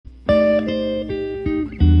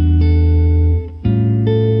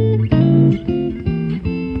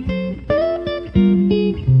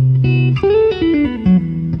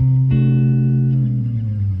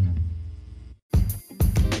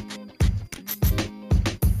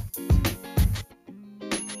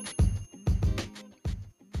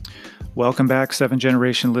Welcome back, Seven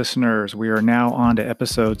Generation listeners. We are now on to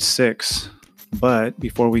episode 6. But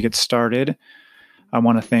before we get started, I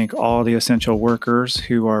want to thank all the essential workers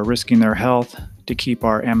who are risking their health to keep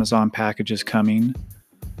our Amazon packages coming.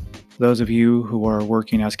 Those of you who are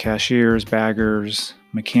working as cashiers, baggers,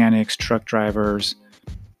 mechanics, truck drivers,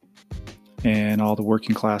 and all the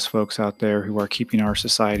working class folks out there who are keeping our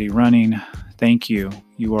society running, thank you.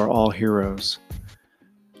 You are all heroes.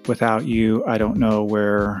 Without you, I don't know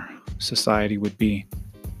where society would be.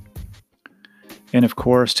 And of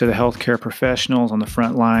course, to the healthcare professionals on the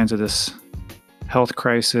front lines of this health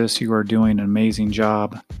crisis, you are doing an amazing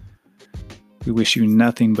job. We wish you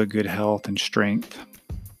nothing but good health and strength.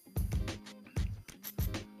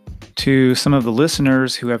 To some of the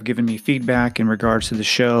listeners who have given me feedback in regards to the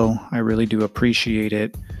show, I really do appreciate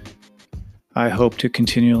it. I hope to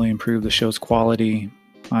continually improve the show's quality.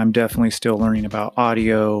 I'm definitely still learning about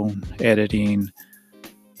audio, editing,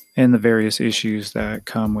 and the various issues that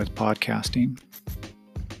come with podcasting.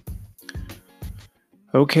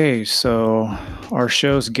 Okay, so our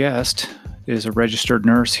show's guest is a registered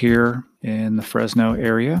nurse here in the Fresno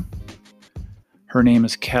area. Her name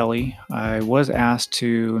is Kelly. I was asked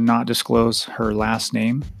to not disclose her last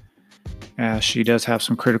name, as she does have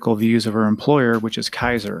some critical views of her employer, which is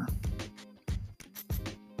Kaiser.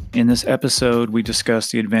 In this episode, we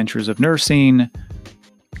discuss the adventures of nursing,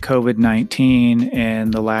 COVID-19,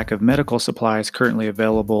 and the lack of medical supplies currently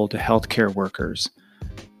available to healthcare workers,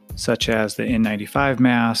 such as the N95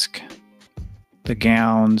 mask, the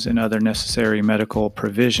gowns, and other necessary medical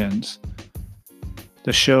provisions.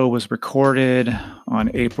 The show was recorded on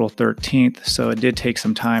April 13th, so it did take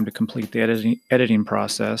some time to complete the editing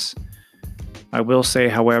process. I will say,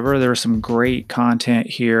 however, there's some great content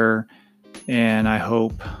here, and I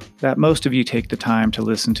hope that most of you take the time to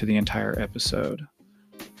listen to the entire episode.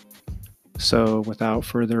 So without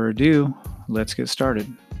further ado, let's get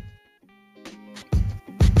started.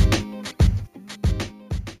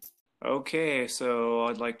 Okay, so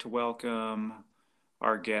I'd like to welcome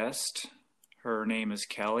our guest. Her name is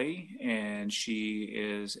Kelly, and she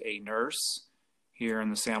is a nurse here in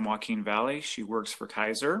the San Joaquin Valley. She works for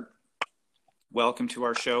Kaiser. Welcome to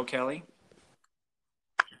our show, Kelly.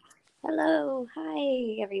 Hello.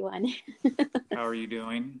 Hi, everyone. How are you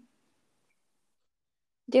doing?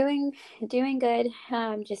 Doing good.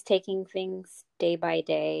 Just taking things day by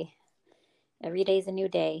day. Every day's a new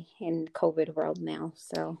day in COVID world now.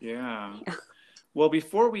 So yeah. Well,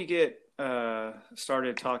 before we get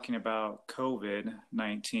started talking about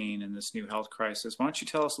COVID-19 and this new health crisis, why don't you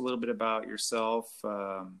tell us a little bit about yourself,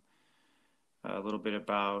 a little bit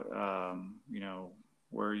about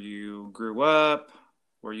where you grew up,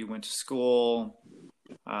 where you went to school,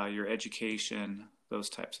 your education, those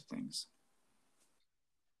types of things.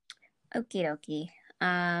 Okie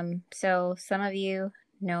dokie. So some of you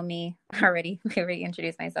know me already. I already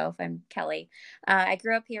introduced myself. I'm Kelly. I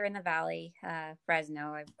grew up here in the Valley,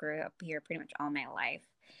 Fresno. I grew up here pretty much all my life.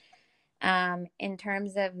 In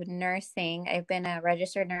terms of nursing, I've been a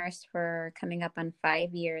registered nurse for coming up on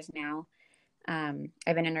 5 years now. I've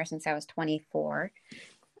been a nurse since I was 24.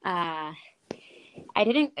 I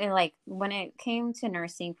didn't when it came to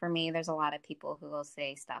nursing for me, there's a lot of people who will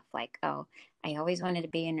say stuff like, oh, I always wanted to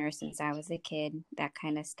be a nurse since I was a kid, that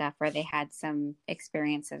kind of stuff, or they had some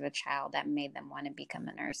experience as a child that made them want to become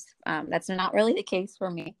a nurse. That's not really the case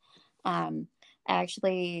for me. I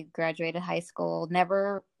actually graduated high school,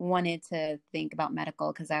 never wanted to think about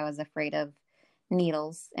medical because I was afraid of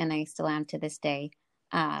needles, and I still am to this day.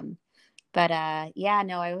 I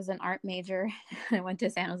was an art major. I went to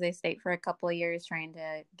San Jose State for a couple of years trying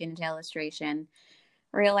to get into illustration.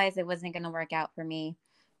 Realized it wasn't going to work out for me.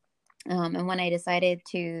 And when I decided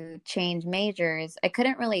to change majors, I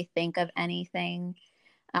couldn't really think of anything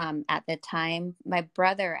at the time. My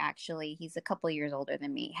brother, actually, he's a couple of years older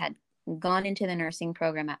than me, had gone into the nursing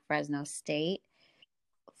program at Fresno State,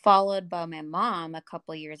 followed by my mom a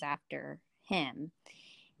couple of years after him.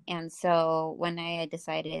 And so when I had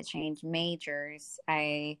decided to change majors,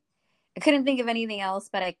 I couldn't think of anything else,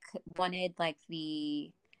 but I wanted like the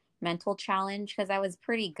mental challenge because I was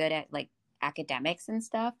pretty good at like academics and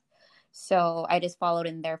stuff. So I just followed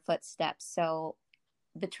in their footsteps. So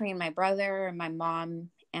between my brother, my mom,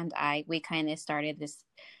 and we kind of started this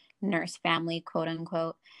nurse family, quote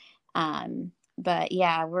unquote. But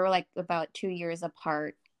yeah, we're like about 2 years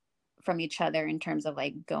apart from each other in terms of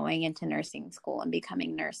like going into nursing school and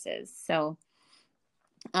becoming nurses. So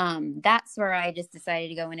that's where I just decided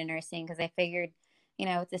to go into nursing because I figured,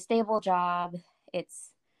 it's a stable job. It's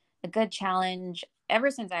a good challenge. Ever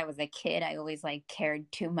since I was a kid, I always like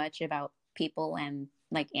cared too much about people and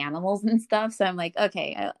like animals and stuff. So I'm like,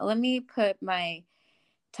 okay, let me put my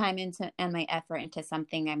time into and my effort into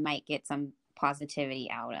something I might get some positivity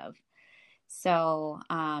out of. So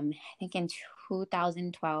I think in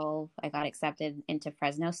 2012, I got accepted into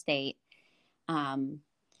Fresno State. Um,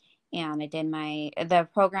 and I did the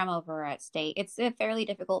program over at State. It's a fairly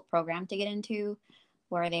difficult program to get into,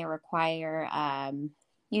 where they require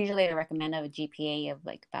usually they recommend a GPA of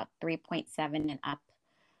like about 3.7 and up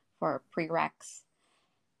for prereqs.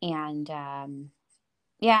 And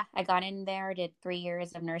yeah, I got in there, did 3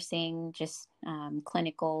 years of nursing, just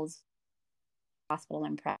clinicals, hospital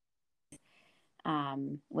and prep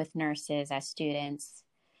with nurses as students.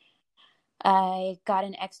 I got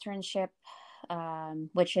an externship,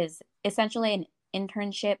 which is essentially an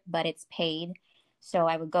internship, but it's paid. So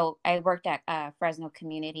I worked at Fresno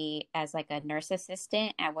Community as like a nurse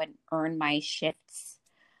assistant. I would earn my shifts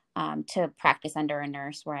to practice under a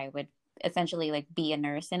nurse, where I would essentially like be a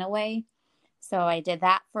nurse in a way. So I did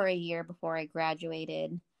that for a year before I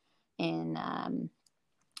graduated in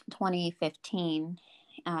 2015.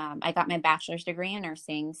 I got my bachelor's degree in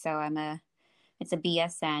nursing, so it's a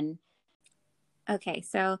BSN. Okay,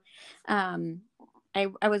 so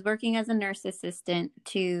I was working as a nurse assistant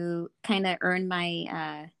to kind of earn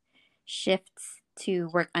my shifts to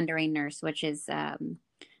work under a nurse, which is a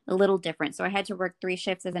little different. So I had to work 3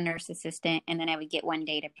 shifts as a nurse assistant, and then I would get 1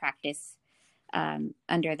 day to practice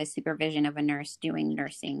under the supervision of a nurse doing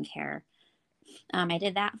nursing care. I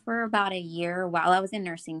did that for about a year while I was in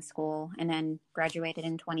nursing school, and then graduated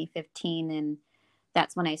in 2015, and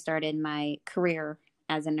that's when I started my career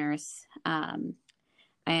as a nurse. I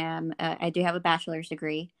do have a bachelor's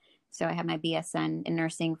degree, so I have my BSN in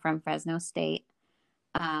nursing from Fresno State.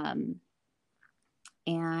 And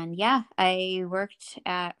yeah, I worked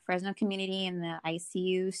at Fresno Community in the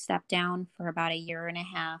ICU step down for about a year and a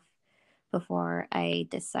half before I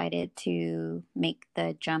decided to make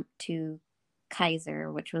the jump to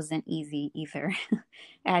Kaiser, which wasn't easy either.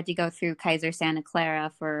 I had to go through Kaiser Santa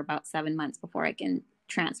Clara for about 7 months before I can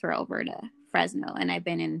transfer over to Fresno. And I've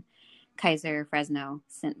been in Kaiser Fresno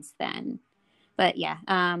since then. But yeah,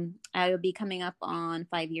 I will be coming up on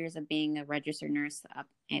 5 years of being a registered nurse up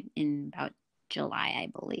in about July, I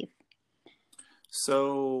believe.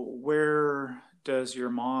 So where does your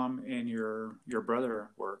mom and your brother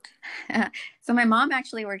work? So my mom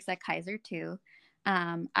actually works at Kaiser too.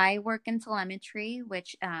 I work in telemetry,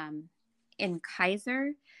 which in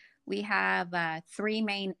Kaiser, we have 3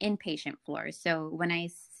 main inpatient floors. So when I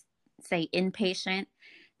say inpatient,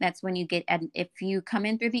 that's when if you come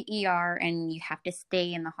in through the ER and you have to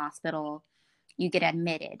stay in the hospital, you get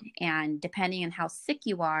admitted. And depending on how sick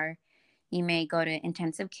you are, you may go to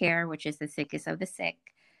intensive care, which is the sickest of the sick.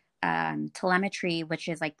 Telemetry, which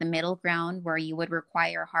is like the middle ground where you would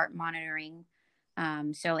require heart monitoring.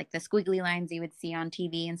 So like the squiggly lines you would see on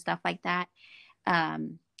TV and stuff like that.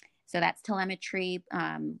 So that's telemetry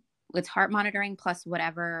with heart monitoring plus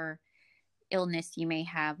whatever illness you may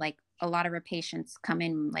have. Like a lot of our patients come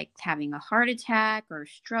in like having a heart attack or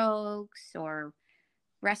strokes or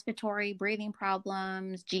respiratory breathing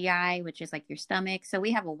problems, GI, which is like your stomach. So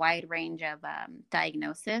we have a wide range of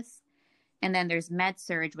diagnosis. And then there's med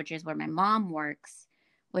surg, which is where my mom works,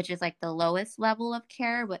 which is like the lowest level of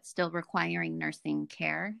care, but still requiring nursing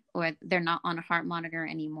care, or they're not on a heart monitor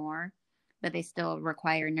anymore, but they still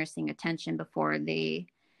require nursing attention before they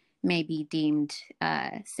may be deemed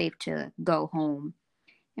safe to go home.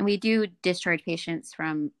 And we do discharge patients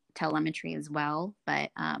from telemetry as well. But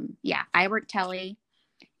yeah, I work tele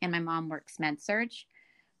and my mom works med surg.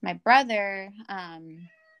 My brother,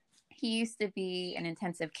 he used to be an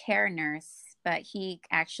intensive care nurse, but he's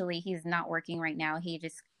not working right now. He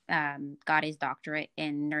just got his doctorate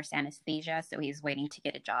in nurse anesthesia, so he's waiting to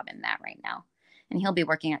get a job in that right now. And he'll be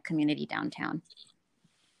working at Community downtown.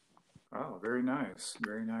 Oh, very nice.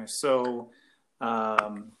 Very nice. So,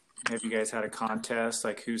 have you guys had a contest,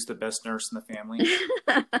 like who's the best nurse in the family?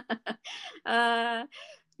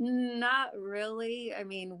 Not really. I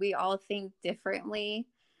mean, we all think differently.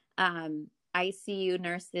 ICU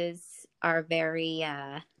nurses are very,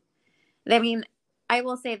 I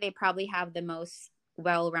will say they probably have the most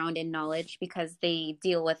well-rounded knowledge because they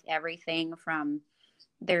deal with everything from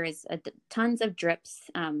there's tons of drips.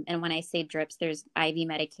 And when I say drips, there's IV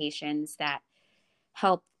medications that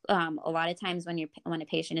help. A lot of times when a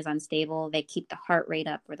patient is unstable, they keep the heart rate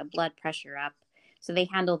up or the blood pressure up. So they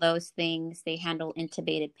handle those things. They handle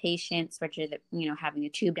intubated patients, which are having a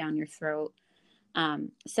tube down your throat.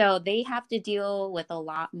 So they have to deal with a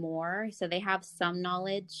lot more. So they have some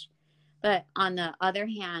knowledge. But on the other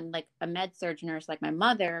hand, like a med surg nurse, like my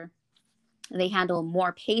mother, they handle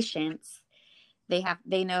more patients.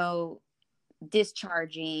 They know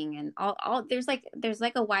discharging and all there's like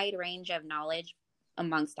a wide range of knowledge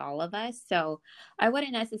amongst all of us. So I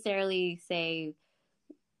wouldn't necessarily say,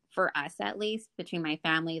 for us at least, between my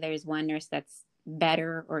family, there's one nurse that's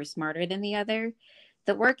better or smarter than the other.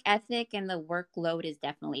 The work ethic and the workload is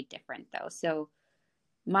definitely different though. So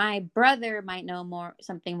my brother might know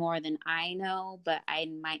something more than I know, but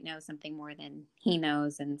I might know something more than he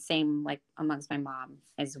knows, and same like amongst my mom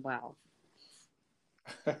as well.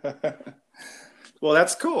 Well,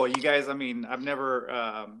 that's cool. You guys, I mean, I've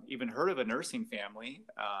never even heard of a nursing family.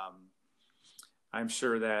 I'm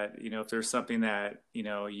sure that, if there's something that,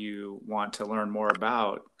 you want to learn more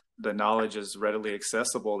about, the knowledge is readily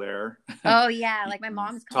accessible there. Oh yeah, You like my can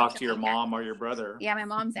mom's talk to your constantly mom or your brother. yeah, my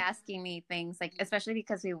mom's asking me things like, especially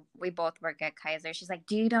because we both work at Kaiser. She's like,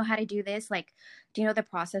 "Do you know how to do this? Like, do you know the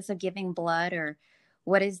process of giving blood, or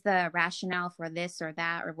what is the rationale for this or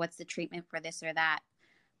that, or what's the treatment for this or that?"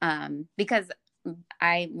 Because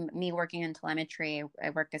me working in telemetry, I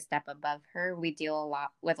work a step above her. We deal a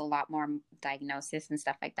lot with a lot more diagnosis and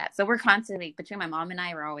stuff like that. So we're constantly, between my mom and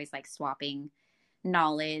I, we're always like swapping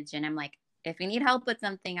knowledge. And I'm like, if you need help with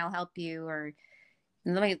something, I'll help you, or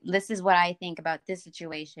this is what I think about this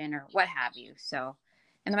situation, or what have you. So,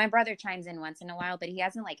 and then my brother chimes in once in a while, but he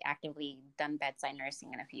hasn't like actively done bedside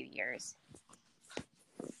nursing in a few years.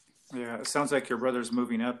 Yeah, it sounds like your brother's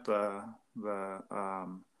moving up the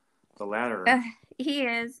ladder. Uh, he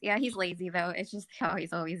is. Yeah, he's lazy though. It's just how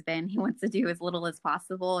he's always been. He wants to do as little as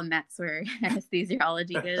possible, and that's where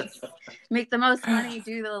anesthesiology is. Make the most money,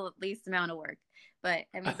 do the least amount of work. But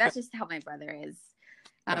I mean, that's just how my brother is.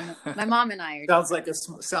 My mom and I are Sounds like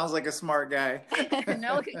a smart guy.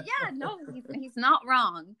 no, yeah, no, he's not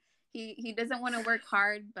wrong. He doesn't want to work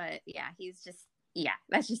hard, but yeah,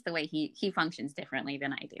 that's just the way he functions differently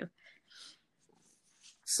than I do.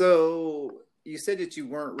 So you said that you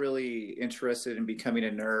weren't really interested in becoming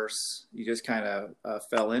a nurse. You just kind of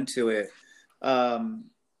fell into it.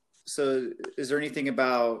 Um, so is there anything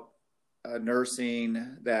about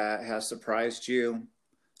nursing that has surprised you?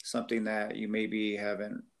 Something that you maybe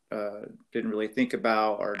haven't didn't really think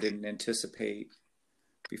about or didn't anticipate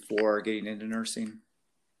before getting into nursing?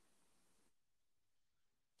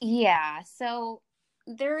 Yeah, so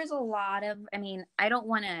there's a lot of, I mean, I don't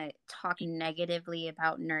want to talk negatively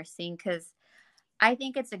about nursing because I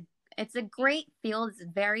think it's a great field. It's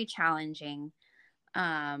very challenging.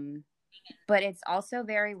 Um, but it's also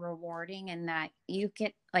very rewarding in that you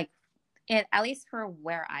get like it, at least for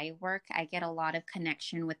where I work, I get a lot of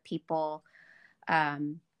connection with people.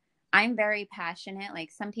 Um, I'm very passionate.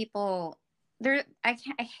 Like some people there I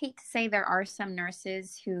hate to say there are some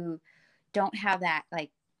nurses who don't have that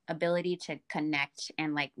like ability to connect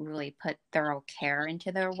and like really put thorough care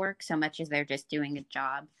into their work so much as they're just doing a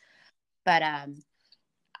job. But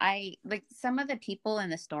I like some of the people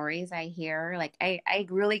and the stories I hear, like I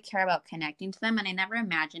really care about connecting to them, and I never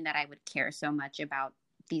imagined that I would care so much about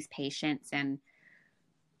these patients and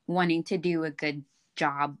wanting to do a good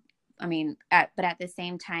job. I mean, but at the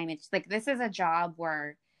same time, it's like this is a job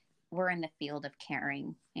where we're in the field of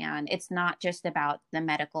caring, and it's not just about the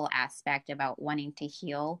medical aspect about wanting to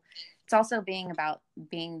heal. It's also being about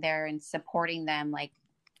being there and supporting them. Like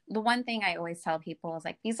the one thing I always tell people is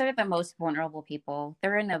like these are the most vulnerable people.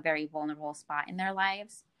 They're in a very vulnerable spot in their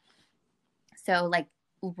lives. So like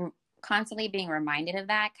constantly being reminded of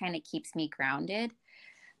that kind of keeps me grounded.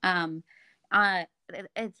 Um, a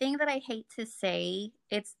thing that I hate to say,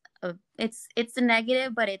 it's a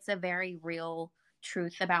negative, but it's a very real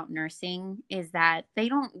truth about nursing is that they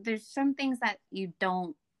don't. There's some things that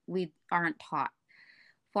we aren't taught.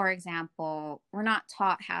 For example, we're not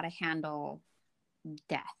taught how to handle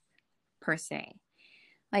death per se.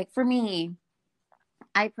 Like for me,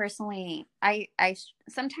 I personally, I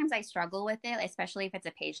sometimes I struggle with it, especially if it's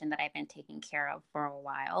a patient that I've been taking care of for a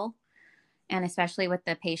while, and especially with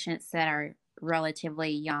the patients that are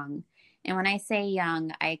relatively young. And when I say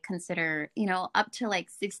young, I consider, up to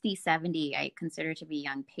like 60, 70, I consider to be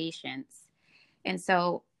young patients. And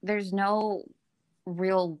so there's no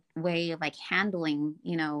real way of like handling,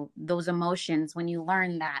 those emotions when you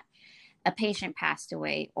learn that a patient passed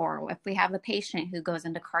away, or if we have a patient who goes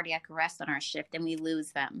into cardiac arrest on our shift and we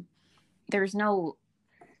lose them. There's no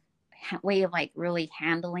way of like really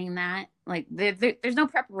handling that. Like there's no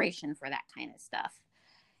preparation for that kind of stuff.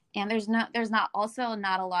 And there's not also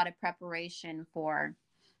not a lot of preparation for,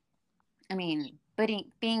 I mean,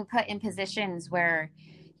 being put in positions where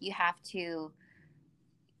you have to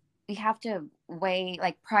weigh,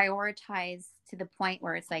 like prioritize to the point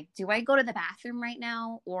where it's like, do I go to the bathroom right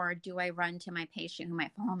now, or do I run to my patient who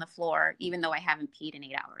might fall on the floor even though I haven't peed in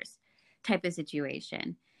 8 hours? type of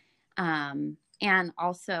situation. And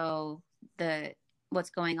also the what's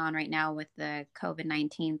going on right now with the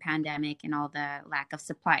COVID-19 pandemic and all the lack of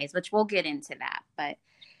supplies, which we'll get into that. But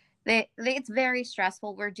it's very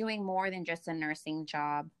stressful. We're doing more than just a nursing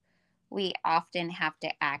job. We often have to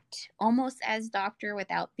act almost as doctor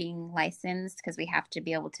without being licensed, because we have to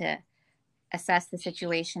be able to assess the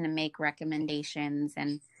situation and make recommendations.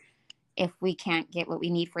 And if we can't get what we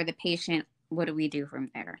need for the patient, what do we do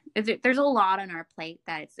from there? There's a lot on our plate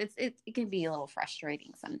that it can be a little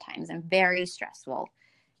frustrating sometimes and very stressful.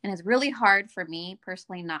 And it's really hard for me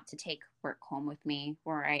personally not to take work home with me,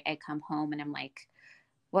 where I come home and I'm like,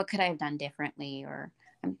 what could I have done differently? Or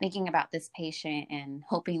I'm thinking about this patient and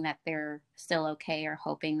hoping that they're still okay, or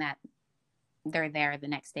hoping that they're there the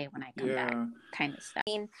next day when I come back, kind of stuff.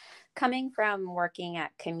 I mean, coming from working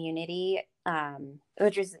at community,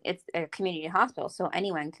 it's a community hospital, so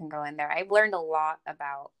anyone can go in there. I've learned a lot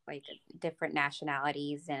about like different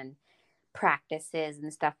nationalities and practices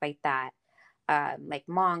and stuff like that, like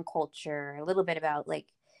Hmong culture, a little bit about like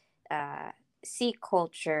Sikh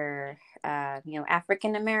culture,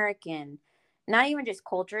 African American, not even just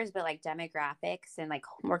cultures, but like demographics and like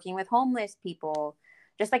working with homeless people,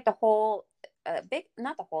 just like the whole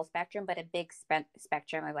not the whole spectrum, but a big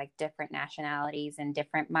spectrum of like different nationalities and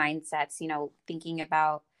different mindsets, thinking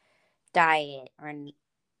about diet and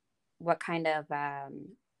what kind of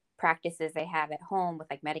practices they have at home with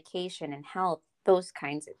like medication and health, those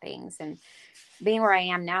kinds of things. And being where I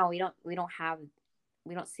am now, we don't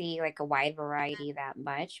see like a wide variety that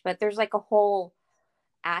much, but there's like a whole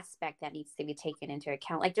aspect that needs to be taken into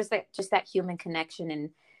account, like just that human connection,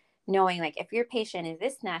 and knowing like if your patient is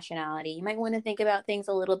this nationality, you might want to think about things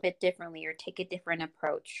a little bit differently or take a different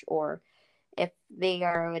approach. Or if they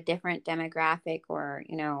are a different demographic, or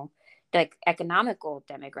like economical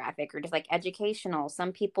demographic, or just like educational,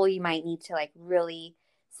 some people you might need to like really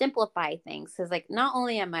simplify things, because like not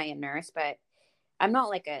only am I a nurse, but I'm not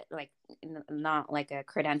like a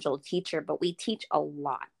credentialed teacher, but we teach a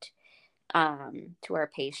lot to our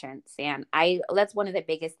patients. And that's one of the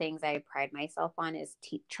biggest things I pride myself on, is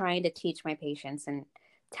trying to teach my patients and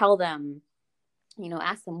tell them,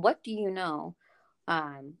 ask them, what do you know?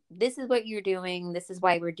 This is what you're doing. This is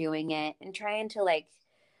why we're doing it. And trying to like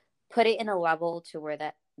put it in a level to where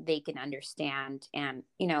that they can understand. And,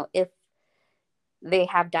 if they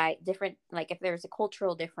have different, like if there's a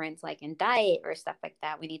cultural difference, like in diet or stuff like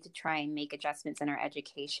that, we need to try and make adjustments in our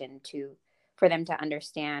education for them to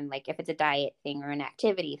understand, like if it's a diet thing or an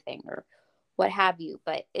activity thing or what have you.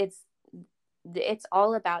 But it's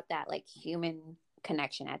all about that like human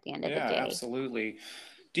connection at the end of the day. Absolutely.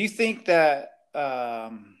 Do you think that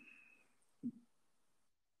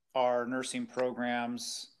our nursing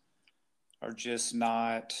programs are just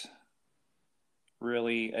not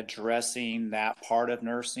really addressing that part of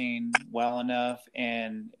nursing well enough?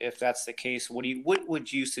 And if that's the case, what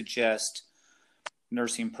would you suggest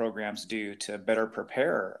nursing programs do to better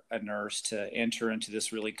prepare a nurse to enter into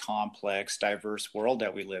this really complex, diverse world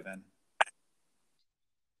that we live in?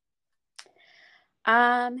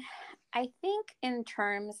 I think in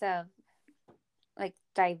terms of like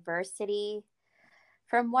diversity,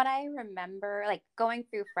 from what I remember, like going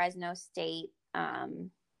through Fresno State,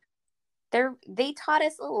 they taught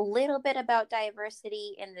us a little bit about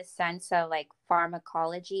diversity in the sense of like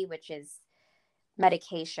pharmacology, which is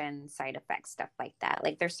medication side effects, stuff like that.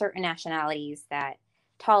 Like there's certain nationalities that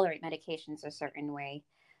tolerate medications a certain way.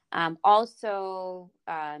 Also,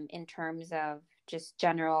 in terms of just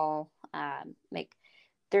general, like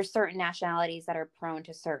there's certain nationalities that are prone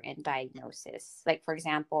to certain diagnosis. Like for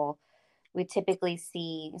example, we typically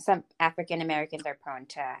see some African Americans are prone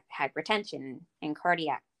to hypertension and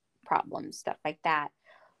cardiac problems, stuff like that.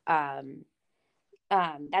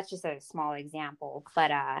 That's just a small example,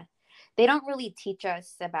 but they don't really teach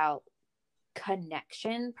us about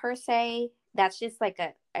connection per se. That's just like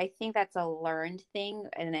I think that's a learned thing,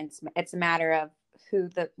 and it's a matter of who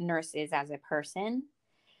the nurse is as a person,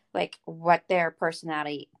 like what their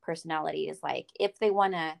personality is like. If they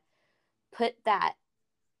want to put that,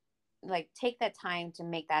 like take that time to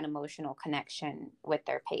make that emotional connection with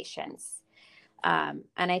their patients. And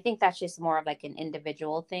I think that's just more of like an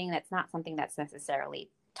individual thing. That's not something that's necessarily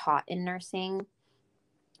taught in nursing.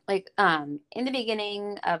 Like in the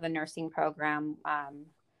beginning of a nursing program,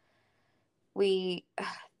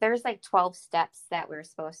 there's like 12 steps that we're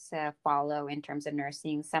supposed to follow in terms of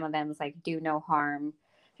nursing. Some of them is like do no harm.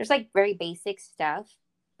 There's like very basic stuff,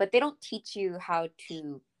 but they don't teach you how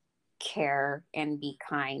to care and be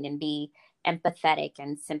kind and be empathetic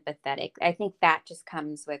and sympathetic. I think that just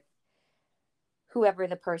comes with whoever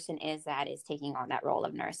the person is that is taking on that role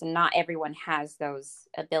of nurse. And not everyone has those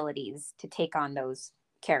abilities to take on those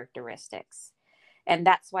characteristics. And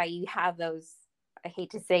that's why you have those, I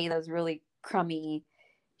hate to say, those really crummy,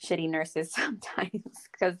 shitty nurses sometimes,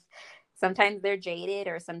 because sometimes they're jaded,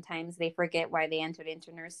 or sometimes they forget why they entered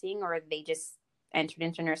into nursing, or they just entered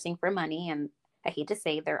into nursing for money. And I hate to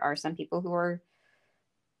say, there are some people who are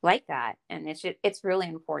like that, and it's really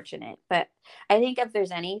unfortunate. But I think if there's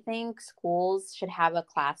anything, schools should have a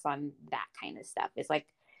class on that kind of stuff. It's like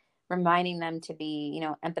reminding them to be,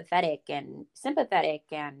 empathetic and sympathetic,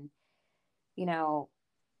 and you know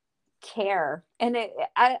care. And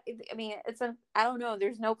I mean, I don't know,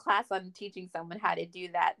 there's no class on teaching someone how to do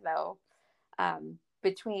that, though.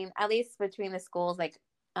 Between, at least between the schools like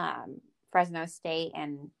Fresno State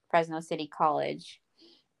and Fresno City College.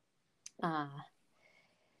 uh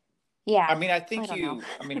I yeah, mean, I I think don't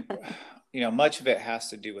know. much of it has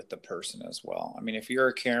to do with the person as well. I mean, if you're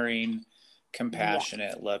a caring, Yeah.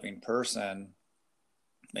 compassionate, loving person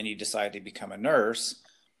and you decide to become a nurse,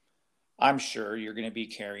 I'm sure you're going to be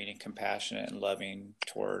caring and compassionate and loving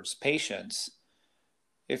towards patients.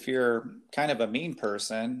 If you're kind of a mean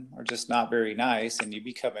person or just not very nice and you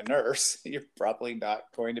become a nurse, you're probably not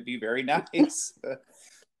going to be very nice.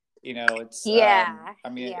 It's, Yeah, I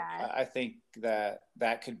mean, yeah. I think that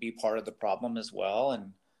could be part of the problem as well.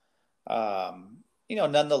 And,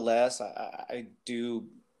 nonetheless, I do,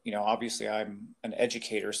 obviously I'm an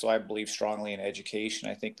educator, so I believe strongly in education.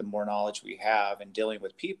 I think the more knowledge we have in dealing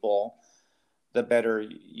with people, the better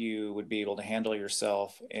you would be able to handle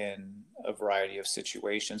yourself in a variety of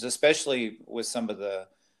situations, especially with some of the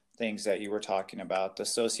things that you were talking about, the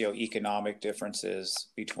socioeconomic differences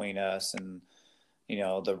between us and,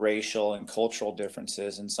 the racial and cultural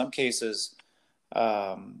differences. In some cases,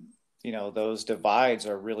 those divides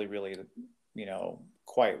are really, really,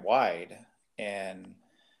 quite wide. And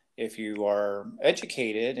if you are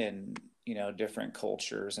educated in, different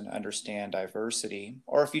cultures and understand diversity,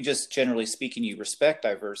 or if you just generally speaking, you respect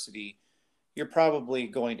diversity, you're probably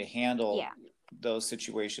going to handle Yeah. those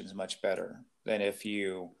situations much better than if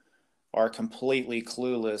you are completely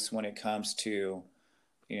clueless when it comes to,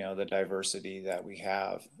 the diversity that we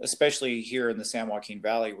have, especially here in the San Joaquin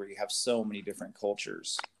Valley where you have so many different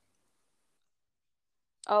cultures.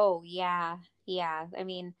 Oh, yeah. Yeah. I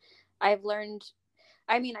mean, I've learned,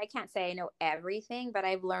 I mean, I can't say I know everything, but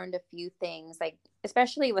I've learned a few things, like,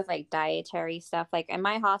 especially with like dietary stuff. Like in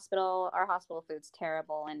my hospital, our hospital food's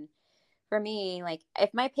terrible. And for me, like,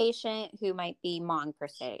 if my patient who might be Hmong per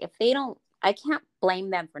se, if they don't, I can't blame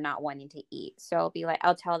them for not wanting to eat. So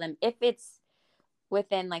I'll tell them if it's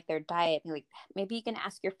within like their diet, be like, maybe you can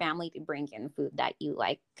ask your family to bring in food that you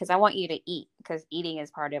like, because I want you to eat, because eating is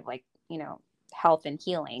part of, like, health and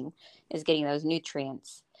healing, is getting those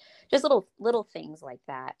nutrients. Just little things like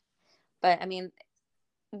that. But I mean,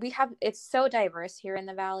 it's so diverse here in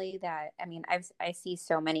the valley that, I mean, I see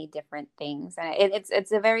so many different things, and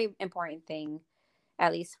it's a very important thing,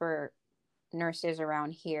 at least for nurses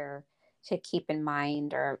around here, to keep in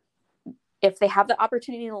mind, or if they have the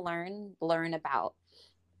opportunity to learn about.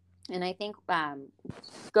 And I think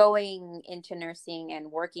going into nursing and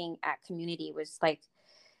working at community was like,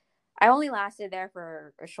 I only lasted there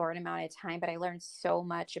for a short amount of time, but I learned so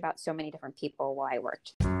much about so many different people while I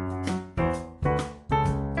worked.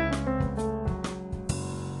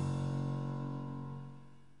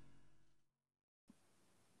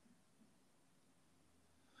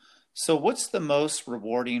 So, what's the most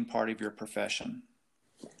rewarding part of your profession?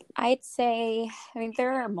 I'd say, I mean,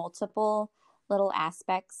 there are multiple little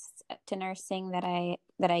aspects to nursing that I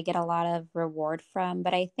get a lot of reward from,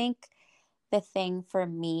 but I think the thing for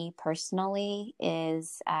me personally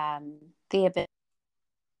is the ability to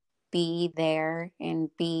be there and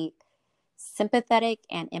be sympathetic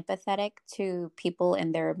and empathetic to people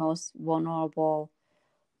in their most vulnerable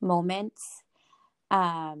moments.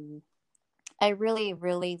 Um, I really,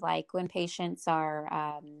 really like when patients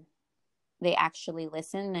are they actually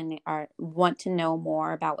listen and are want to know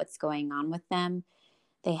more about what's going on with them.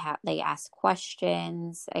 They ask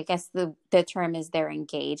questions. I guess the term is they're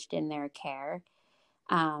engaged in their care.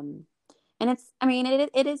 Um, and I mean,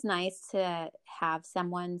 it is nice to have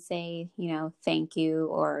someone say, thank you,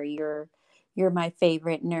 or you're my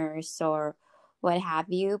favorite nurse, or what have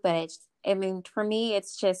you. But I mean, for me,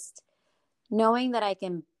 it's just knowing that I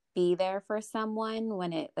can be there for someone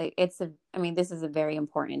when I mean, this is a very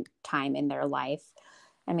important time in their life.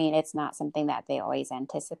 I mean, it's not something that they always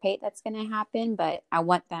anticipate that's going to happen, but I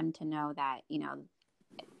want them to know that,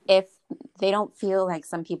 if they don't feel like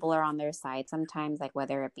some people are on their side sometimes, like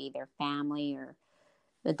whether it be their family or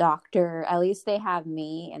the doctor. At least they have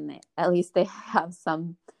me, and at least they have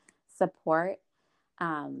some support.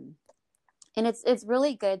 And it's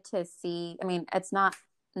really good to see. I mean, it's not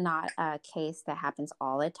a case that happens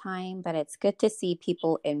all the time, but it's good to see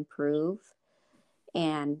people improve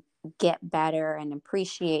and get better and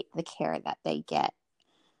appreciate the care that they get.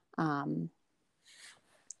 And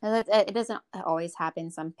it doesn't always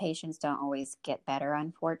happen. Some patients don't always get better,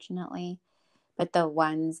 unfortunately, but the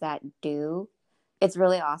ones that do, it's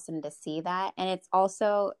really awesome to see that. And it's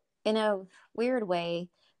also, in a weird way,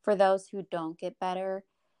 for those who don't get better,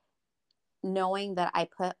 knowing that I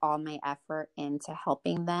put all my effort into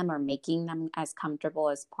helping them or making them as comfortable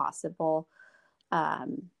as possible,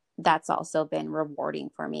 that's also been rewarding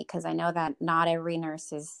for me, because I know that not every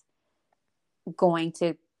nurse is going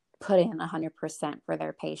to put in 100% for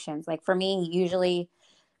their patients. Like for me, usually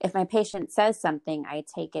if my patient says something, I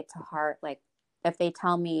take it to heart. Like if they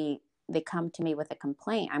tell me, they come to me with a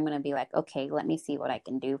complaint, I'm going to be like, okay, let me see what I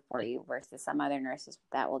can do for you, versus some other nurses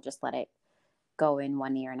that will just let it go in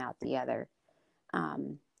one ear and out the other.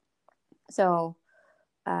 So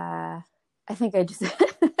I think I just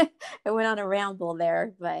I went on a ramble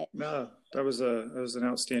there, but No, that was an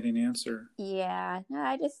outstanding answer. yeah, no,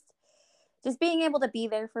 I just being able to be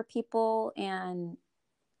there for people, and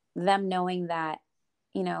them knowing that,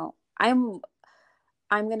 you know, I'm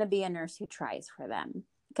going to be a nurse who tries for them,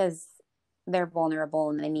 because they're vulnerable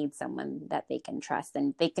and they need someone that they can trust,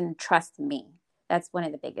 and they can trust me. That's one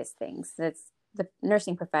of the biggest things. That's the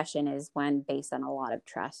nursing profession is one based on a lot of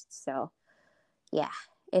trust. So yeah,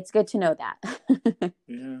 it's good to know that.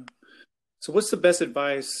 Yeah. So what's the best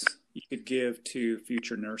advice you could give to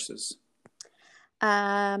future nurses?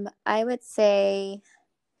 I would say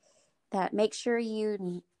that make sure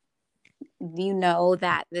you know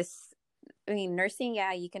that this, I mean, nursing,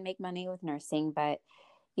 yeah, you can make money with nursing, but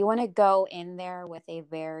you want to go in there with a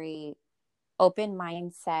very open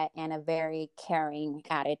mindset and a very caring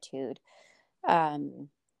attitude.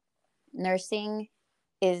 Nursing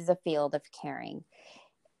is a field of caring,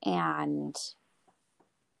 and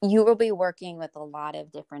you will be working with a lot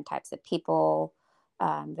of different types of people,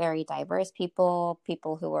 very diverse people,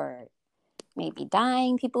 people who are maybe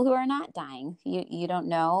dying, people who are not dying. You don't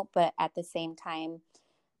know, but at the same time,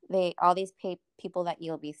 all these people that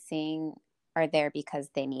you'll be seeing are there because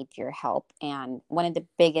they need your help. And one of the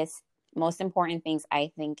biggest, most important things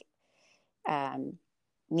I think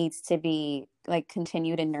needs to be like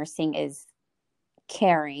continued in nursing is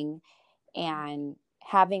caring and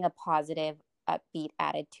having a positive, upbeat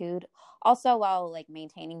attitude. Also, while like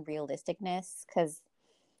maintaining realisticness, because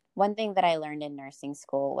one thing that I learned in nursing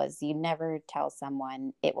school was you never tell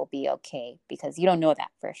someone it will be okay, because you don't know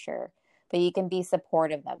that for sure. But you can be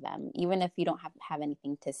supportive of them, even if you don't have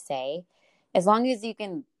anything to say. As long as you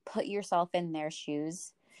can put yourself in their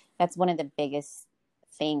shoes, that's one of the biggest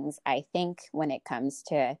things, I think, when it comes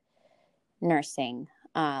to nursing.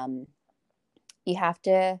 You have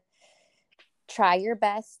to try your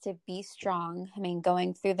best to be strong. I mean,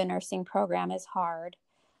 going through the nursing program is hard.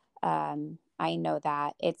 I know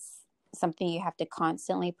that it's something you have to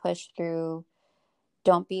constantly push through.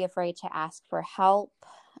 Don't be afraid to ask for help.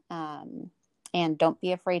 And don't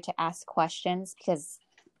be afraid to ask questions, because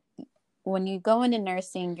when you go into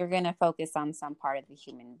nursing, you're going to focus on some part of the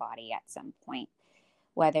human body at some point,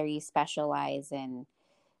 whether you specialize in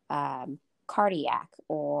cardiac,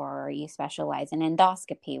 or you specialize in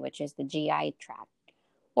endoscopy, which is the GI tract,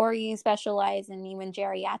 or you specialize in even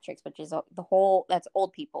geriatrics, which is the whole, that's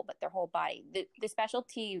old people, but their whole body. The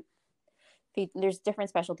specialty, there's different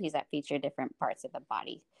specialties that feature different parts of the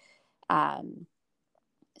body.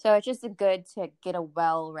 So it's just good to get a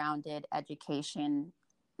well-rounded education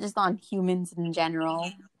just on humans in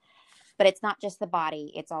general. But it's not just the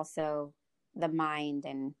body, it's also the mind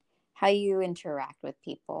and how you interact with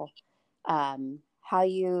people, how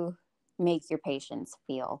you make your patients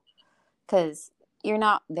feel. Because you're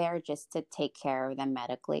not there just to take care of them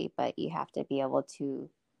medically, but you have to be able to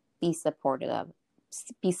be supportive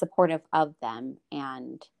of them,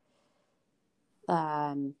 and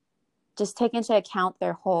just take into account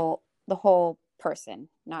the whole person,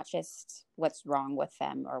 not just what's wrong with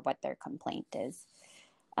them or what their complaint is.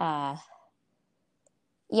 Yeah,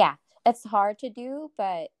 it's hard to do,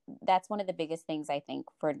 but that's one of the biggest things I think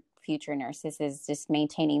for future nurses is just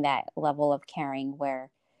maintaining that level of caring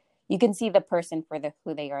where you can see the person for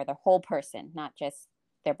who they are, the whole person, not just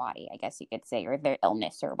their body, I guess you could say, or their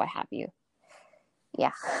illness or what have you.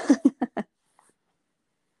 Yeah.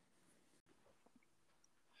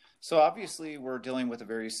 So obviously, we're dealing with a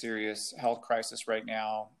very serious health crisis right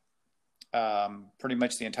now. Pretty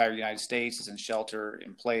much the entire United States is in shelter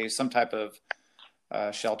in place, some type of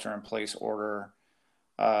shelter in place order.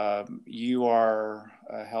 You are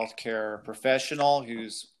a healthcare professional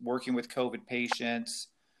who's working with COVID patients.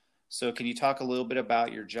 So, can you talk a little bit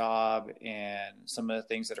about your job and some of the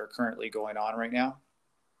things that are currently going on right now?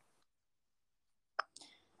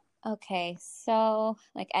 Okay, so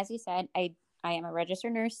like as you said, I am a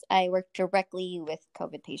registered nurse. I work directly with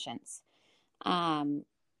COVID patients. Um,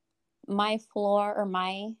 my floor or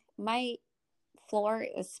my floor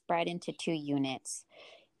is spread into two units,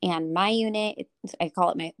 and my unit,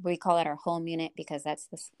 we call it our home unit because that's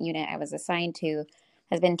the unit I was assigned to,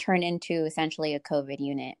 has been turned into essentially a COVID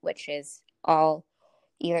unit, which is all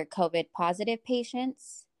either COVID positive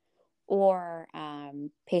patients or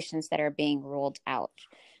patients that are being ruled out.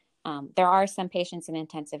 There are some patients in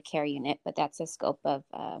intensive care unit, but that's a scope of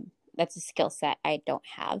that's a skill set I don't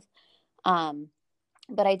have. Um,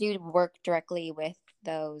 but I do work directly with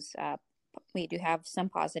those. We do have some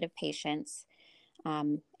positive patients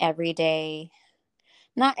every day.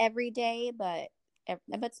 Not every day, but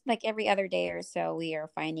like every other day or so, we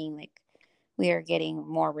are finding like we are getting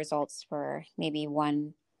more results for maybe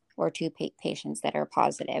one or two patients that are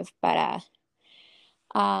positive. But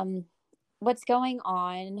what's going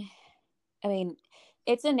on? I mean,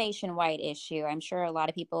 it's a nationwide issue. I'm sure a lot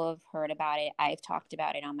of people have heard about it. I've talked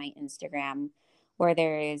about it on my Instagram, where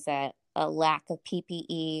there is a lack of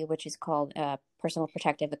PPE, which is called personal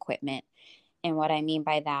protective equipment. And what I mean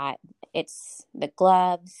by that, it's the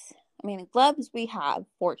gloves. I mean, gloves we have,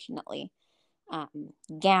 fortunately,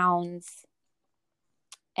 gowns,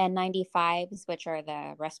 N95s, which are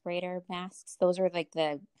the respirator masks. Those are like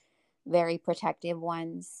the very protective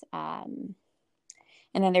ones. And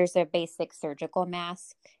then there's a basic surgical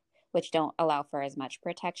mask, which don't allow for as much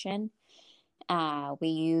protection. We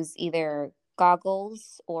use either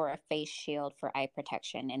goggles or a face shield for eye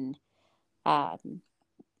protection. And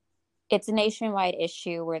it's a nationwide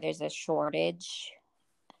issue where there's a shortage.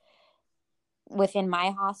 Within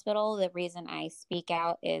my hospital, the reason I speak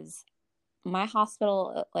out is my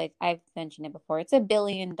hospital, like I've mentioned it before, it's $1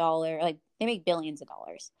 billion, like they make billions of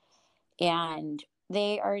dollars. And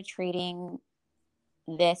they are treating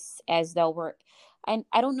this as though I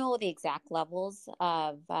don't know the exact levels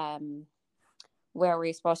of where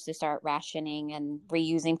we're supposed to start rationing and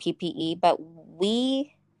reusing PPE, but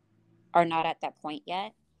we are not at that point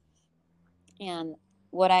yet. And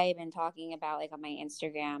what I've been talking about, like on my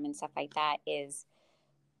Instagram and stuff like that, is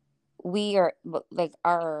we are like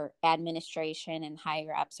our administration and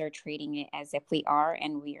higher ups are treating it as if we are,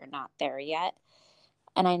 and we are not there yet.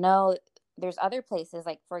 And I know there's other places,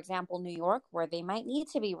 like for example, New York, where they might need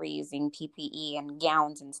to be reusing PPE and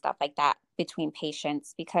gowns and stuff like that between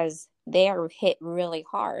patients because they are hit really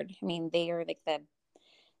hard. I mean, they are like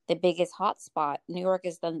the biggest hotspot. New York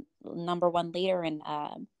is the number one leader in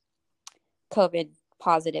COVID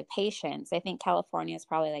positive patients. I think California is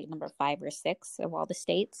probably like number 5 or 6 of all the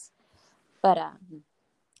states. But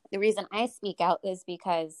the reason I speak out is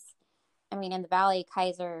because, I mean, in the Valley,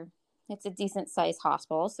 Kaiser, it's a decent sized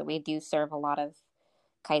hospital, so we do serve a lot of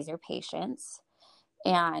Kaiser patients.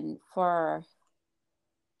 And for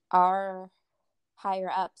our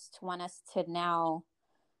higher ups to want us to now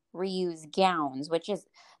reuse gowns, which is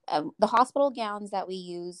the hospital gowns that we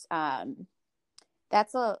use,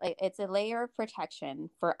 it's a layer of protection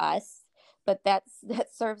for us, but that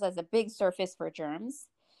serves as a big surface for germs.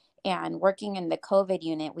 And working in the COVID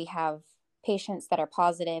unit, we have patients that are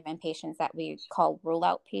positive and patients that we call rule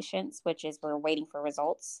out patients, which is we're waiting for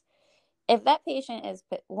results. If that patient is,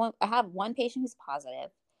 I have one patient who's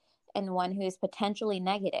positive and one who is potentially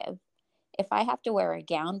negative. If I have to wear a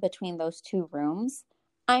gown between those two rooms,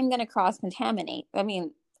 I'm going to cross contaminate. I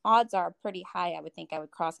mean, odds are pretty high. I would think I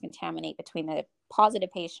would cross contaminate between the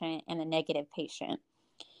positive patient and the negative patient.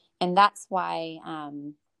 And that's why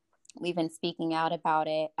we've been speaking out about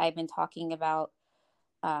it. I've been talking about,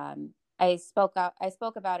 I spoke about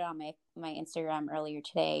it on my Instagram earlier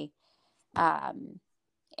today. And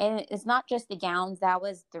it's not just the gowns. That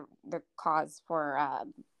was the cause for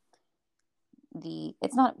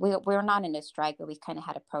it's not, we're not in a strike, but we kind of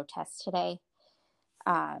had a protest today.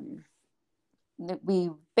 We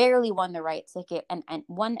barely won the right to get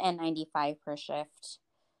one N95 per shift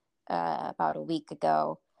about a week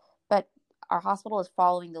ago, but our hospital is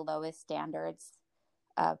following the lowest standards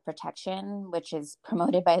of protection, which is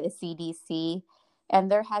promoted by the CDC.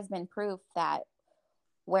 And there has been proof that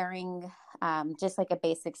wearing just like a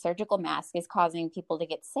basic surgical mask is causing people to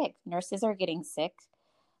get sick. Nurses are getting sick.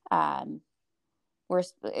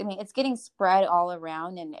 It's getting spread all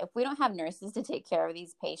around. And if we don't have nurses to take care of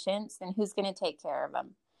these patients, then who's going to take care of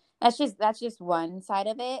them? That's just one side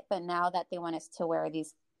of it. But now that they want us to wear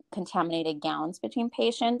these contaminated gowns between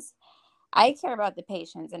patients. I care about the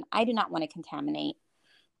patients, and I do not want to contaminate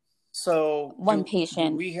So one do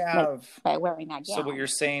patient we like have, by wearing that so what you're gown.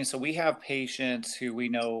 saying, so we have patients who we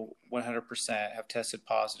know 100% have tested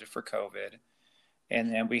positive for COVID.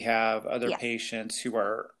 And then we have other Yes. patients who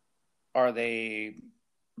are they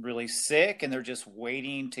really sick and they're just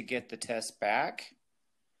waiting to get the test back?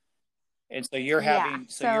 And so you're Yeah. having,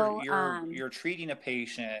 so So, you're treating a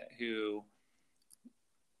patient who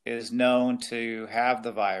is known to have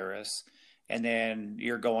the virus, and then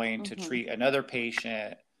you're going to mhm. treat another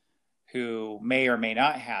patient who may or may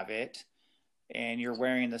not have it, and you're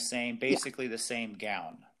wearing the same, Yeah. basically the same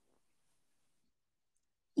gown.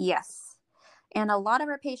 Yes. And a lot of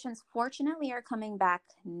our patients, fortunately, are coming back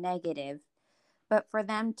negative. But for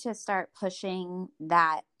them to start pushing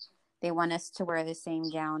that they want us to wear the same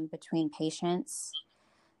gown between patients,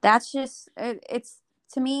 that's just, it's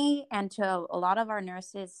to me and to a lot of our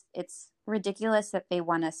nurses, it's ridiculous that they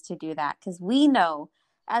want us to do that because we know,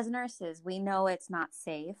 as nurses, we know it's not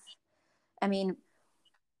safe. I mean,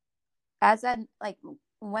 as a, like,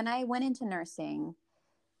 when I went into nursing,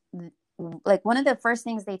 like one of the first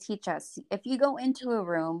things they teach us, if you go into a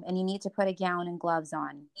room and you need to put a gown and gloves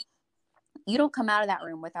on, you don't come out of that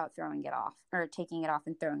room without throwing it off or taking it off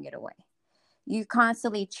and throwing it away. You're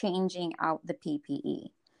constantly changing out the PPE.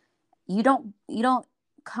 You don't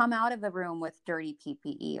come out of a room with dirty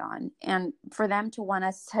PPE on. And for them to want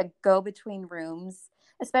us to go between rooms,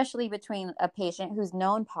 especially between a patient who's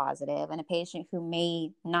known positive and a patient who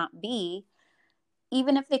may not be,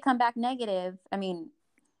 even if they come back negative, I mean,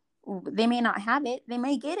 they may not have it. They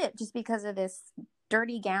may get it just because of this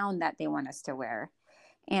dirty gown that they want us to wear.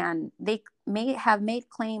 And they may have made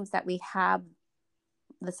claims that we have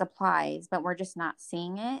the supplies, but we're just not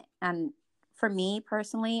seeing it. And for me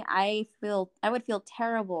personally, I would feel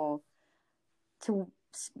terrible to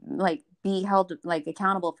like be held like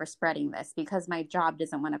accountable for spreading this because my job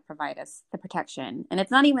doesn't want to provide us the protection. And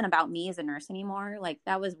it's not even about me as a nurse anymore. Like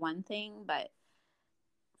that was one thing, but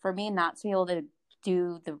for me not to be able to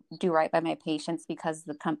do right by my patients because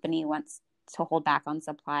the company wants to hold back on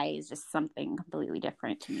supply is just something completely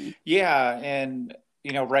different to me. Yeah, and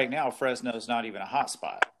right now Fresno is not even a hot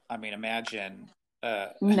spot. I mean, imagine uh,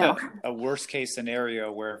 No. a worst case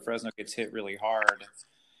scenario where Fresno gets hit really hard,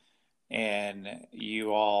 and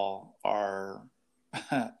you all are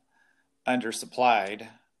undersupplied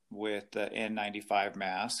with the N95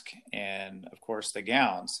 mask and, of course, the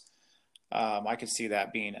gowns. I could see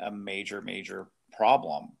that being a major, major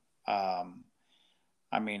problem. Um,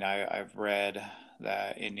 I mean, I've read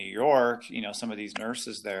that in New York, some of these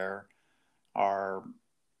nurses there are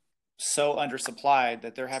so undersupplied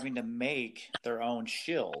that they're having to make their own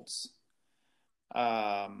shields.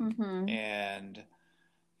 Mm-hmm. And,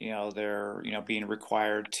 they're, being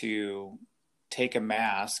required to take a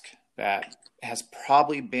mask that has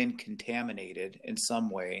probably been contaminated in some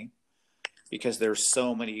way because there's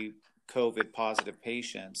so many COVID positive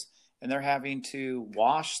patients, and they're having to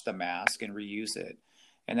wash the mask and reuse it.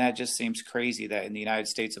 And that just seems crazy that in the United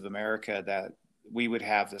States of America that we would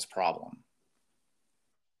have this problem.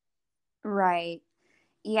 Right.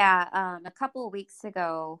 Yeah. A couple of weeks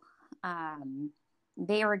ago, um,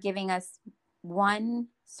 they were giving us one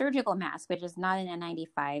surgical mask, which is not an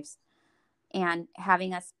N95s, and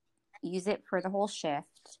having us use it for the whole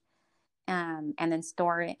shift, and then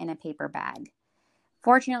store it in a paper bag.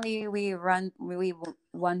 Fortunately, we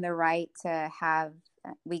won the right to have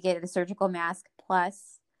we get the surgical mask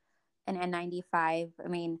plus an N95. I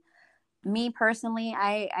mean, me personally,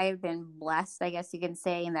 I've been blessed, I guess you can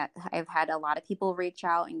say, in that I've had a lot of people reach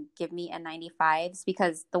out and give me N95s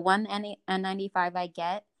because the one N95 I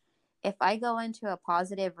get, if I go into a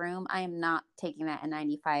positive room, I am not taking that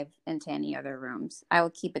N95 into any other rooms. I will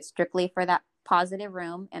keep it strictly for that positive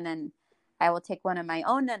room, and then I will take one of my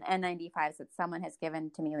own N95s that someone has given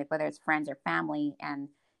to me, like whether it's friends or family, and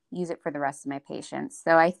use it for the rest of my patients.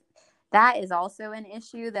 So that is also an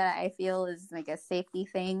issue that I feel is like a safety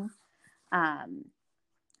thing. Um,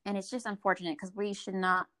 and it's just unfortunate because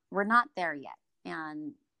we're not there yet.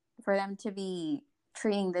 And for them to be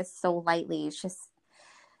treating this so lightly, it's just,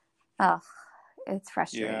 oh, it's Yeah.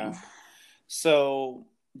 frustrating. So,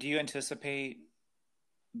 do you anticipate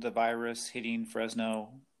the virus hitting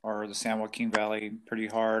Fresno or the San Joaquin Valley pretty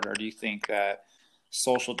hard, or do you think that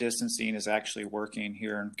social distancing is actually working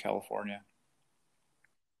here in California?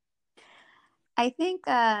 I think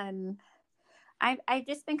I've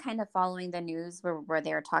just been kind of following the news where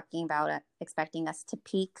they were talking about expecting us to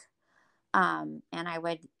peak. And I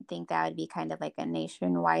would think that would be kind of like a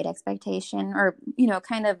nationwide expectation or,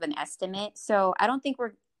 kind of an estimate. So I don't think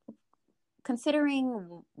we're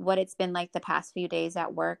considering what it's been like the past few days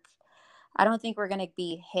at work, I don't think we're going to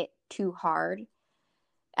be hit too hard.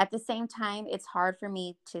 At the same time, it's hard for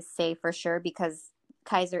me to say for sure because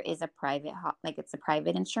Kaiser is a private, like it's a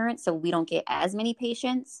private insurance, so we don't get as many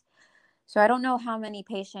patients. So I don't know how many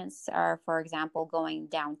patients are, for example, going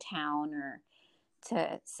downtown or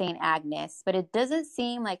to St. Agnes, but it doesn't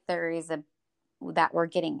seem like there is that we're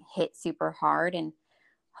getting hit super hard. And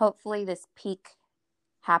hopefully this peak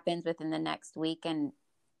happens within the next week and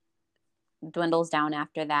dwindles down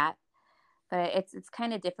after that. But it's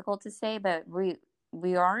kind of difficult to say, but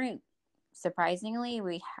we aren't, surprisingly,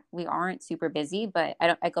 we aren't super busy, but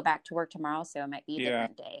I go back to work tomorrow, so it might be a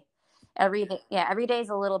different day. Every day, yeah, every day is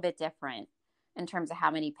a little bit different in terms of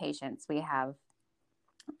how many patients we have.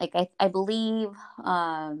 Like I believe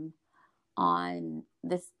on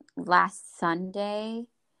this last Sunday,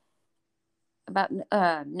 about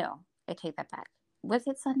no, I take that back. Was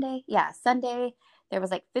it Sunday? Yeah, Sunday there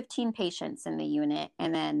was like 15 patients in the unit,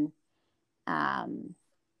 and then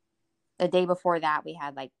the day before that we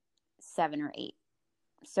had like 7 or 8.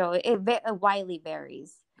 So it widely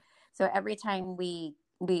varies. So every time we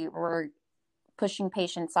were pushing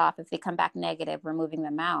patients off, if they come back negative, we're moving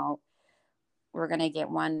them out. We're going to get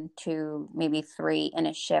 1, 2, maybe 3 in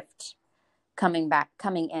a shift coming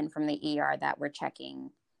in from the ER that we're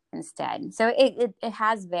checking instead. So it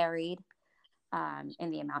has varied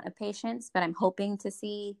in the amount of patients, but I'm hoping to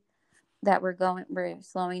see that we're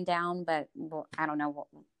slowing down, but I don't know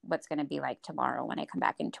what's going to be like tomorrow when I come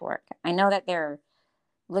back into work. I know that they're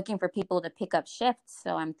looking for people to pick up shifts,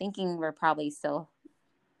 so I'm thinking we're probably still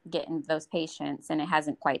getting those patients, and it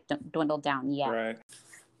hasn't quite dwindled down yet. Right.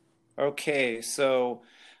 Okay, so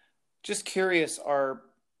just curious, are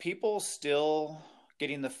people still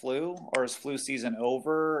getting the flu, or is flu season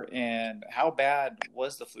over? And how bad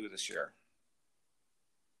was the flu this year?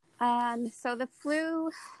 So the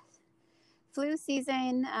flu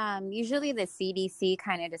season, usually the CDC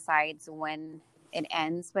kind of decides when it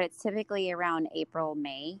ends, but it's typically around April,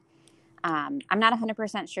 May. I'm not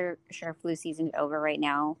 100% sure flu season is over right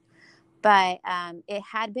now, but it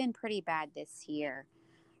had been pretty bad this year.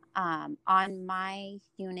 On my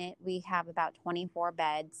unit, we have about 24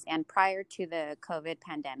 beds, and prior to the COVID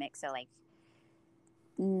pandemic, so like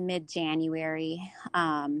mid-January,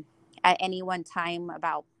 at any one time,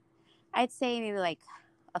 about, I'd say maybe like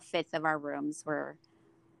a fifth of our rooms were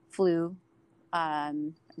flu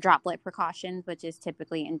droplet precautions, which is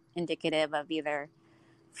typically indicative of either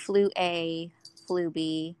flu A, flu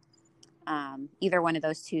B, either one of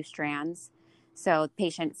those 2 strands. So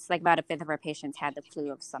patients, like about a fifth of our patients had the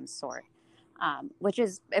flu of some sort, which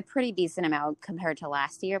is a pretty decent amount compared to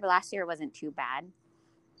last year, but last year wasn't too bad.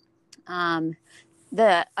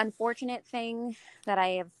 The unfortunate thing that I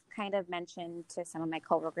have kind of mentioned to some of my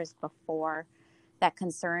coworkers before that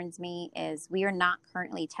concerns me is we are not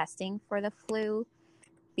currently testing for the flu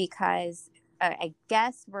because I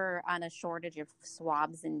guess we're on a shortage of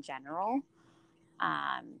swabs in general.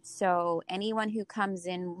 So anyone who comes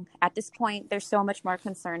in at this point, they're so much more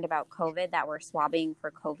concerned about COVID that we're swabbing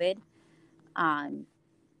for COVID.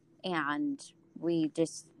 And we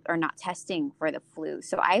just are not testing for the flu.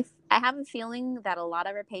 So I have a feeling that a lot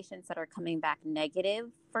of our patients that are coming back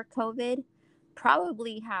negative for COVID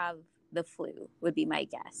probably have the flu, would be my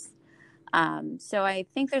guess. So I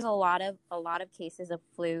think there's a lot of cases of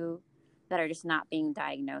flu that are just not being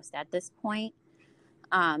diagnosed at this point.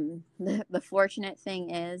 The fortunate thing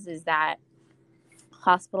is that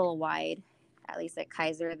hospital wide, at least at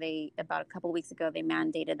Kaiser, they about a couple weeks ago they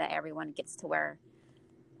mandated that everyone gets to wear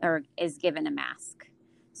or is given a mask.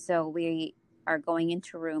 So we are going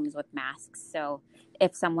into rooms with masks. So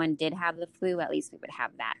if someone did have the flu, at least we would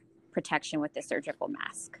have that protection with the surgical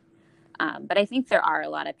mask. But I think there are a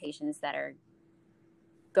lot of patients that are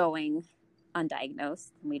going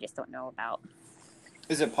undiagnosed and we just don't know about.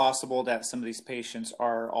 Is it possible that some of these patients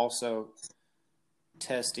are also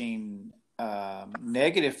testing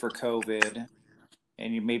negative for COVID,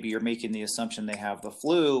 and maybe you're making the assumption they have the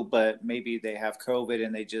flu, but maybe they have COVID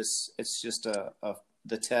and it's just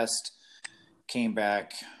the test came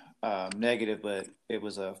back negative, but it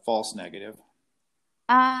was a false negative?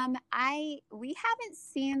 We haven't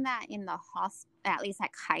seen that in the hospital, at least at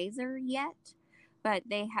Kaiser yet, but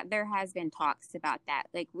there has been talks about that.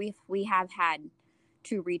 Like we have had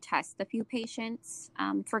to retest a few patients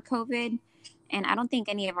for COVID, and I don't think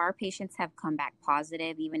any of our patients have come back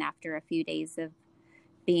positive even after a few days of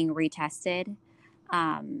being retested.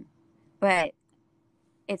 But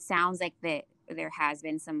it sounds like that there has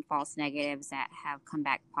been some false negatives that have come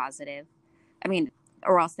back positive. I mean,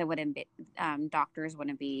 or else they wouldn't be, doctors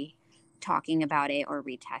wouldn't be talking about it or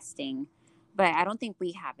retesting. but I don't think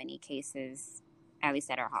we have any cases, at least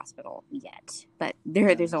at our hospital yet. But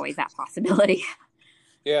Yeah. there's always that possibility.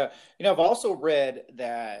 Yeah. I've also read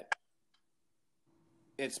that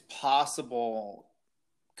it's possible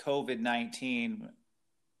COVID-19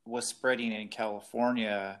 was spreading in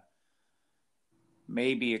California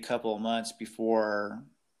maybe a couple of months before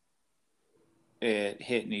it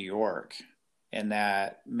hit New York, and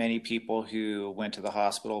that many people who went to the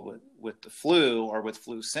hospital with the flu or with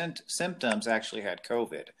flu symptoms actually had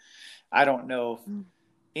COVID. I don't know if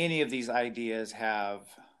any of these ideas have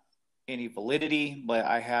any validity, but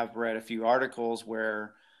I have read a few articles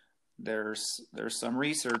where there's some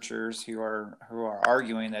researchers who are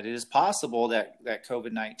arguing that it is possible that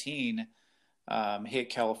COVID-19 hit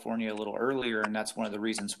California a little earlier, and that's one of the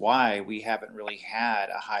reasons why we haven't really had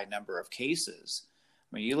a high number of cases.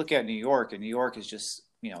 I mean, you look at New York, and New York is just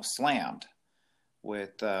slammed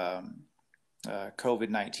with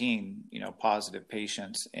COVID-19 positive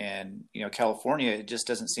patients, and California, it just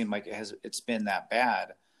doesn't seem like it's been that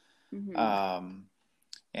bad. Mm-hmm.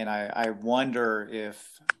 And I wonder if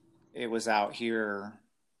it was out here,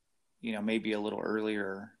 maybe a little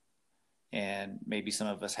earlier, and maybe some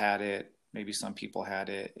of us had it, maybe some people had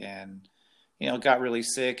it, and got really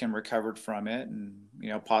sick and recovered from it, and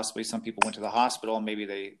possibly some people went to the hospital and maybe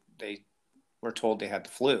they were told they had the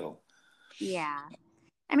flu. Yeah,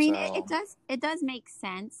 I mean, it does make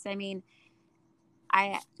sense. I mean,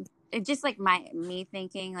 it's just like me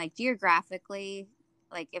thinking, like, geographically,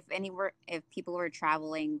 like if people were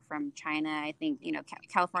traveling from China, I think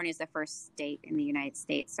California is the first state in the United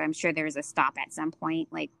States, so I'm sure there was a stop at some point,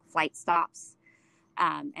 like flight stops,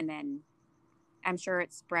 and then I'm sure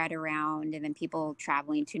it spread around, and then people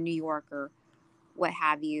traveling to New York or what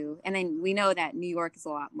have you. And then we know that New York is a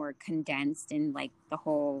lot more condensed in like the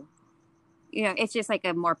whole, it's just like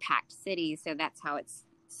a more packed city. So that's how it's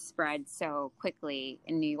spread so quickly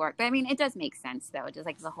in New York. But I mean, it does make sense though, just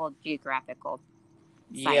like the whole geographical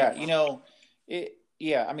side.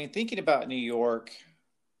 Yeah. I mean, thinking about New York,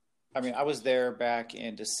 I mean, I was there back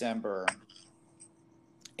in December,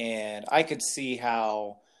 and I could see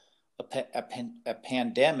how a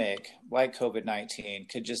pandemic like COVID-19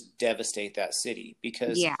 could just devastate that city,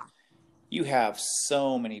 because you have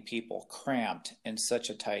so many people cramped in such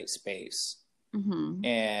a tight space. Mm-hmm.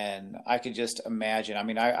 And I could just imagine, I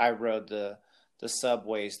mean, I rode the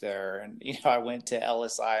subways there, and, I went to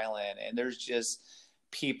Ellis Island, and there's just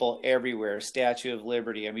people everywhere, Statue of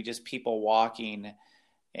Liberty. I mean, just people walking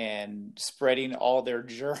and spreading all their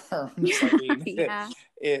germs.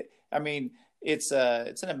 I mean, it's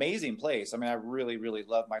an amazing place. I mean, I really, really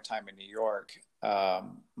love my time in New York.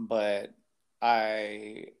 But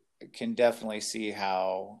I can definitely see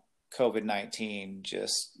how COVID-19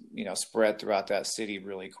 just, spread throughout that city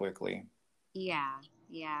really quickly. Yeah.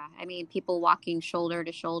 Yeah. I mean, people walking shoulder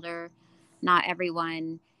to shoulder. Not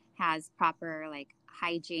everyone has proper like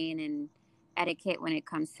hygiene and etiquette when it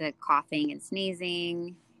comes to coughing and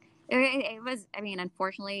sneezing. It was, I mean,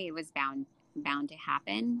 unfortunately, it was bound to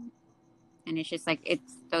happen. And it's just like,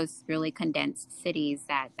 it's those really condensed cities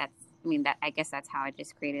I guess that's how it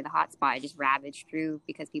just created the hotspot. It just ravaged through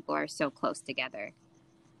because people are so close together.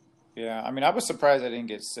 Yeah, I mean, I was surprised I didn't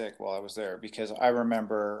get sick while I was there, because I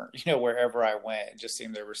remember, wherever I went, it just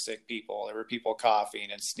seemed there were sick people. There were people coughing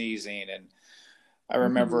and sneezing, and I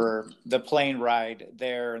remember the plane ride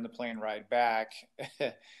there and the plane ride back.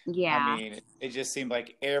 Yeah. I mean, it just seemed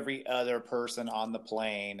like every other person on the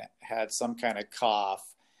plane had some kind of cough.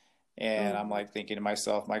 And I'm like thinking to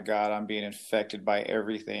myself, my God, I'm being infected by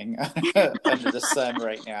everything under the sun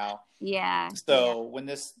right now. Yeah. So when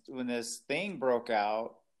this thing broke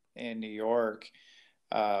out in New York,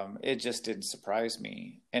 it just didn't surprise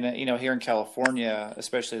me. And, here in California,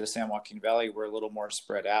 especially the San Joaquin Valley, we're a little more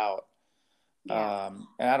spread out. Yeah.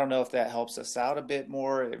 And I don't know if that helps us out a bit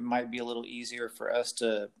more. It might be a little easier for us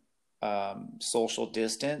to social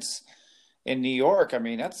distance. In New York, I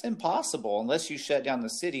mean, that's impossible unless you shut down the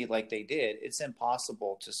city like they did. It's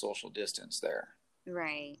impossible to social distance there.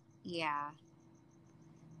 Right. Yeah.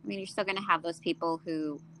 I mean, you're still going to have those people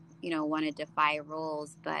who, want to defy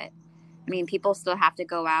rules, but I mean, people still have to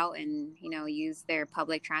go out and, use their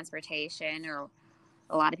public transportation, or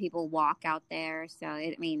a lot of people walk out there. So,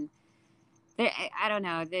 I don't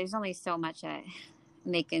know. There's only so much that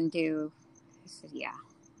they can do. So, yeah.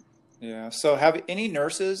 Yeah. So have any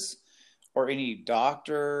nurses or any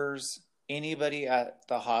doctors, anybody at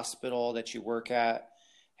the hospital that you work at,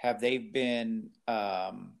 have they been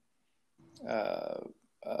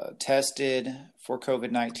tested for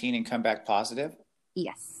COVID-19 and come back positive?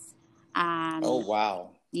 Yes. Oh,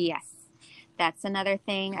 wow. Yes. That's another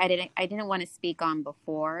thing I didn't want to speak on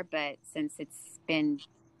before, but since it's been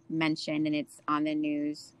mentioned and it's on the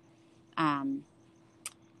news, um,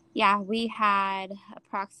 yeah, we had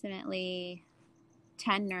approximately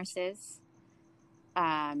 10 nurses.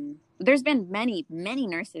 There's been many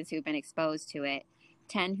nurses who've been exposed to it.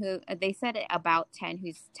 10 who they said about 10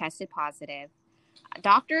 who's tested positive.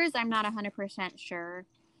 Doctors, I'm not 100% sure,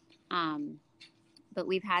 um, but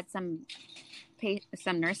we've had some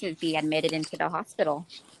nurses be admitted into the hospital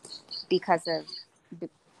because of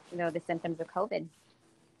the symptoms of COVID.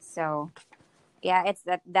 So yeah,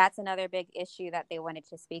 that's another big issue that they wanted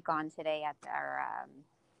to speak on today at our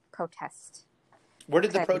protest. Where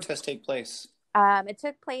did the protest take place? It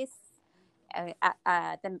took place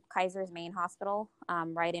at the Kaiser's main hospital,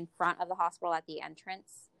 right in front of the hospital at the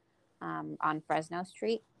entrance, on Fresno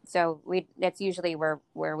Street. So that's usually where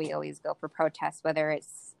we always go for protests, whether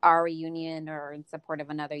it's our union or in support of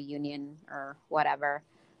another union or whatever.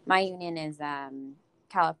 My union is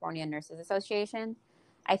California Nurses Association.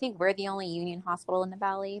 I think we're the only union hospital in the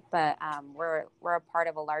Valley, but we're a part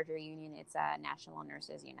of a larger union. It's National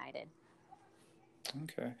Nurses United.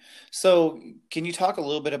 Okay. So can you talk a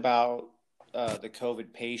little bit about the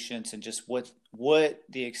COVID patients and just what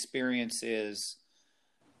the experience is,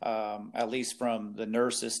 at least from the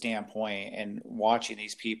nurse's standpoint, and watching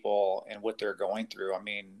these people and what they're going through? I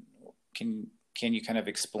mean, can you kind of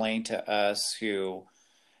explain to us who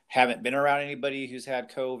haven't been around anybody who's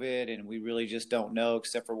had COVID and we really just don't know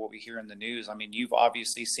except for what we hear in the news? I mean, you've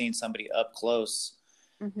obviously seen somebody up close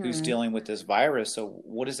who's dealing with this virus. So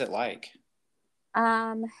what is it like?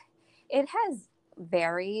 Um, it has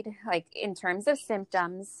varied, like in terms of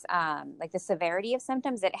symptoms, like the severity of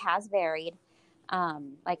symptoms, it has varied.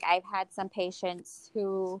 Like I've had some patients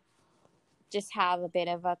who just have a bit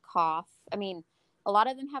of a cough. I mean, a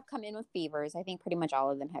lot of them have come in with fevers. I think pretty much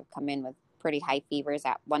all of them have come in with pretty high fevers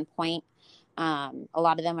at one point. A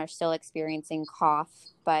lot of them are still experiencing cough,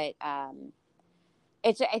 but I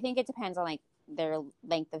think it depends on like their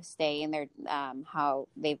length of stay and their how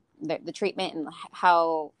the treatment and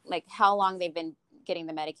how long they've been getting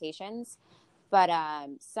the medications. But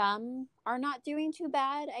some are not doing too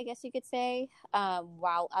bad, I guess you could say,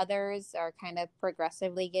 while others are kind of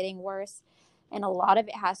progressively getting worse. And a lot of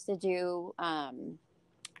it has to do,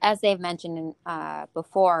 as they've mentioned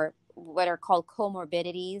before, what are called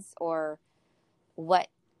comorbidities, or what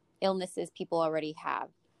illnesses people already have.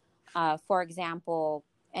 For example,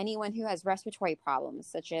 anyone who has respiratory problems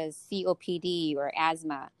such as COPD or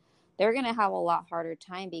asthma, they're going to have a lot harder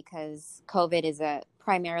time because COVID is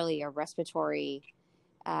primarily a respiratory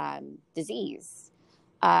disease.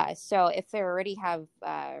 So if they already have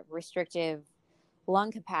restrictive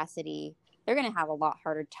lung capacity, they're going to have a lot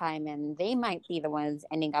harder time, and they might be the ones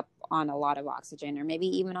ending up on a lot of oxygen or maybe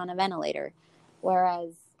even on a ventilator.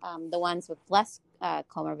 Whereas the ones with less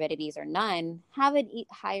comorbidities or none have a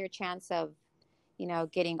higher chance of,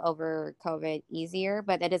 getting over COVID easier,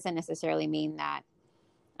 but that doesn't necessarily mean that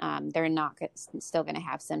they're not still going to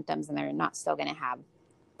have symptoms and they're not still going to have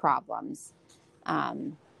problems.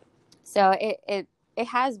 So it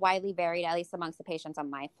has widely varied, at least amongst the patients on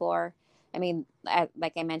my floor. I mean,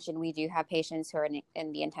 like I mentioned, we do have patients who are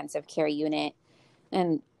in the intensive care unit,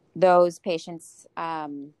 and those patients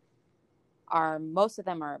most of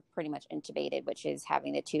them are pretty much intubated, which is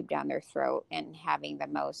having the tube down their throat and having the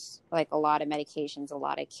most, like a lot of medications, a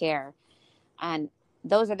lot of care. And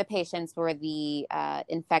those are the patients where the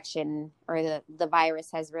infection or the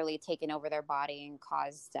virus has really taken over their body and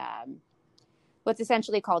caused what's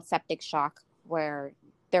essentially called septic shock, where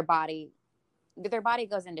their body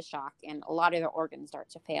goes into shock and a lot of their organs start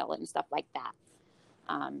to fail and stuff like that.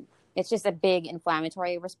 It's just a big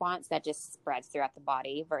inflammatory response that just spreads throughout the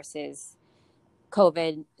body, versus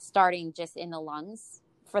COVID starting just in the lungs.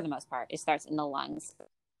 For the most part, it starts in the lungs.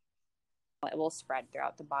 It will spread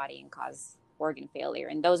throughout the body and cause organ failure.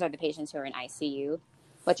 And those are the patients who are in ICU,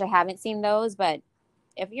 which I haven't seen those, but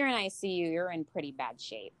if you're in ICU, you're in pretty bad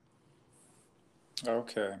shape.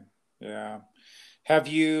 Okay. Yeah. Have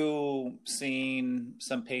you seen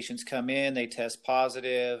some patients come in, they test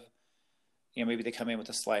positive, maybe they come in with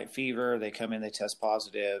a slight fever, they come in, they test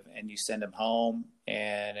positive, and you send them home,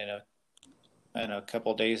 and in a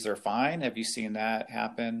couple of days they're fine? Have you seen that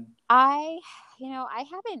happen? I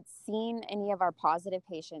haven't seen any of our positive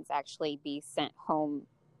patients actually be sent home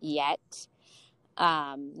yet.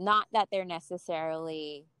 Not that they're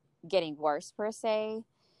necessarily getting worse per se,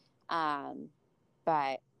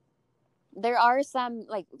 but there are some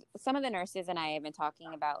of the nurses and I have been talking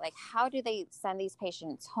about, like, how do they send these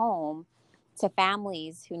patients home to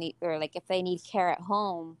families who need, or like if they need care at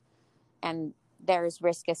home and there's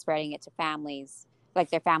risk of spreading it to families, like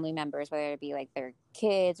their family members, whether it be like their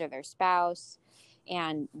kids or their spouse.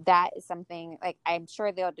 And that is something like I'm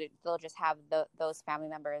sure they'll just have those family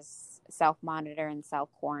members self-monitor and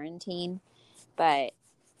self-quarantine. But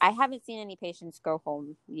I haven't seen any patients go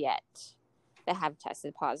home yet that have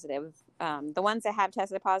tested positive. The ones that have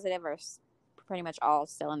tested positive are pretty much all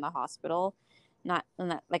still in the hospital. Not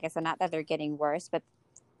like I said, not that they're getting worse, but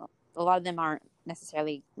a lot of them aren't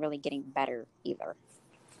necessarily really getting better either.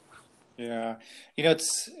 Yeah.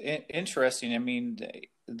 It's interesting. I mean,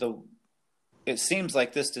 it seems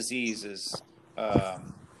like this disease is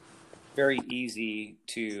very easy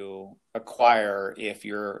to acquire if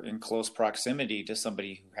you're in close proximity to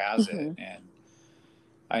somebody who has it. And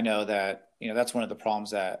I know that, that's one of the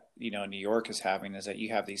problems that, New York is having, is that you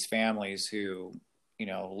have these families who,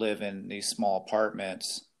 live in these small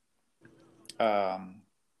apartments. And,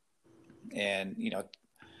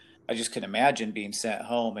 I just can imagine being sent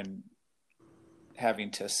home and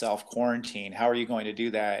having to self-quarantine. How are you going to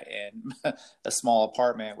do that in a small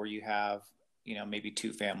apartment where you have, maybe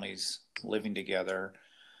two families living together?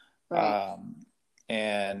 Right.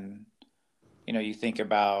 And, you think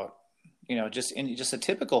about, just in just a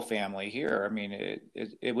typical family here. I mean,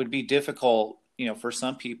 it would be difficult, for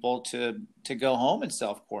some people to go home and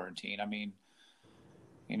self-quarantine. I mean,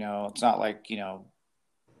 it's not like,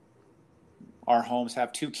 our homes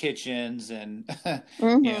have two kitchens and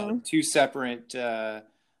two separate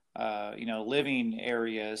living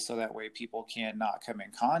areas, so that way people can not come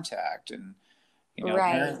in contact. And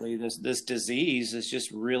apparently this disease is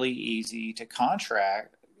just really easy to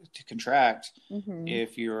contract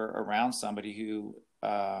if you're around somebody who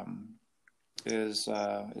is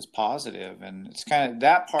positive. And it's kind of,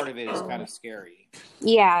 that part of it is kind of scary.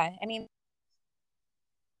 Yeah, I mean,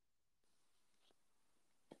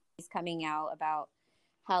 he's coming out about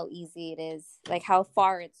how easy it is, like how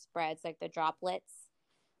far it spreads, like the droplets.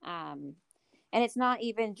 And it's not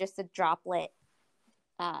even just a droplet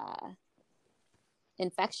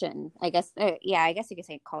infection, I guess. I guess you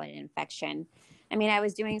could call it an infection. I mean, I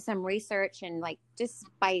was doing some research, and like just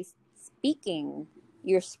by speaking,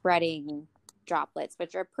 you're spreading droplets,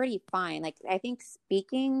 which are pretty fine. Like I think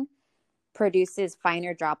speaking produces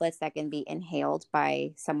finer droplets that can be inhaled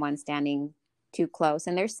by someone standing too close.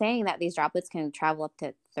 And they're saying that these droplets can travel up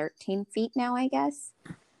to 13 feet now, I guess.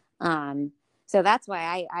 So that's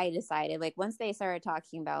why I decided, like, once they started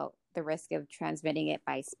talking about the risk of transmitting it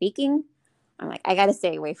by speaking, I'm like, I got to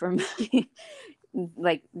stay away from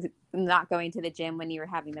like not going to the gym when you were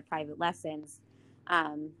having the private lessons.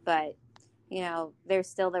 But, there's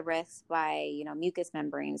still the risk by, mucous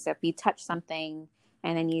membranes. So if you touch something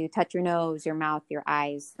and then you touch your nose, your mouth, your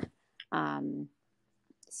eyes,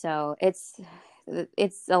 so it's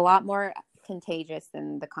a lot more contagious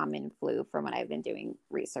than the common flu from what I've been doing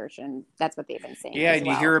research, and that's what they've been saying. Yeah, and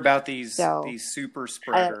you hear about these super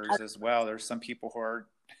spreaders as well. There's some people who are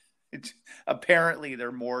apparently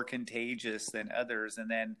they're more contagious than others,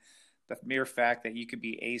 and then the mere fact that you could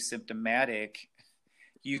be asymptomatic,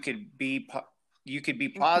 you could be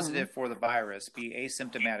positive for the virus, be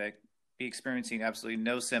asymptomatic, be experiencing absolutely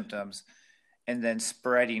no symptoms, and then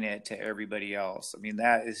spreading it to everybody else. I mean,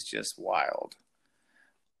 that is just wild.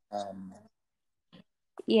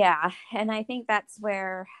 Yeah, and I think that's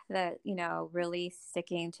where really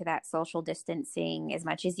sticking to that social distancing as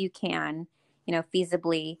much as you can,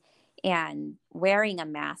 feasibly, and wearing a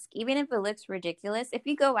mask, even if it looks ridiculous. If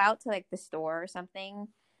you go out to like the store or something,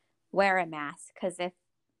 wear a mask, because if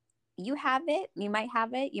you have it, you might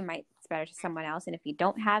spread it to someone else, and if you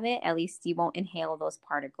don't have it, at least you won't inhale those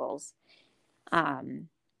particles.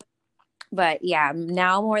 But yeah,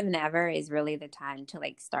 now more than ever is really the time to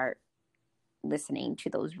like start listening to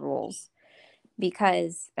those rules,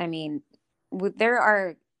 because I mean, there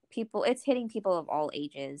are people, it's hitting people of all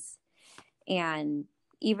ages. And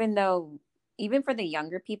even for the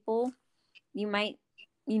younger people, you might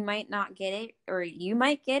not get it, or you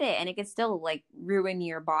might get it and it could still like ruin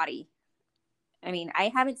your body. I mean,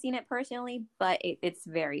 I haven't seen it personally, but it's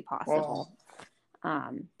very possible.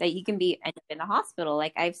 That you can end up in the hospital.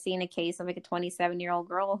 Like I've seen a case of like a 27-year-old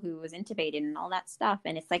girl who was intubated and all that stuff,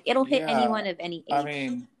 and it's like it'll hit anyone of any age. I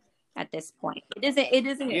mean, at this point, it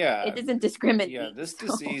doesn't discriminate. Yeah, this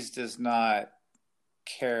disease does not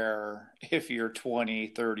care if you're 20,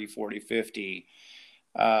 30, 40, 50.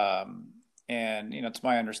 And it's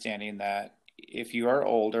my understanding that if you are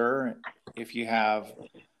older, if you have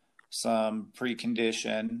some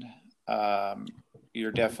precondition,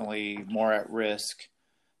 you're definitely more at risk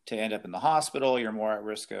to end up in the hospital. You're more at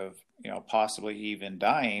risk of, possibly even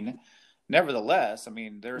dying. Nevertheless, I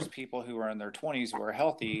mean, there's people who are in their 20s who are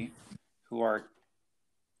healthy, who are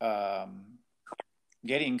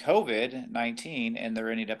getting COVID-19 and they're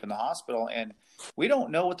ending up in the hospital, and we don't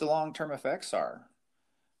know what the long-term effects are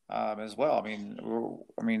as well.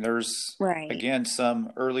 There's Right. again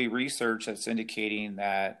some early research that's indicating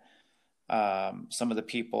that some of the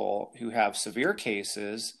people who have severe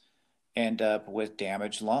cases end up with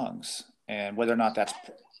damaged lungs, and whether or not that's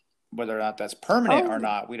permanent or Oh,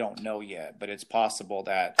 not, we don't know yet. But it's possible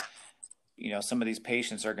that some of these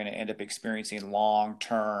patients are going to end up experiencing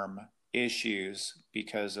long-term issues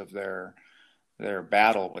because of their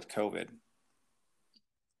battle with COVID.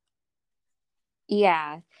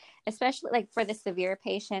 yeah. Especially like for the severe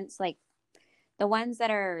patients, like the ones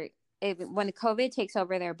that are, when the COVID takes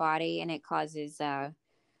over their body and it causes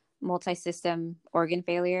multi-system organ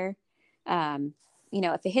failure, um,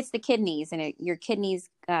 if it hits the kidneys and your kidneys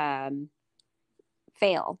fail,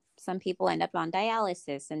 some people end up on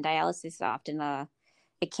dialysis, and dialysis is often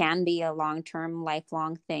it can be a long-term,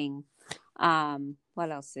 lifelong thing.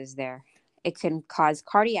 What else is there? It can cause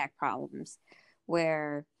cardiac problems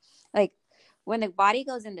where, like, when the body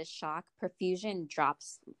goes into shock, perfusion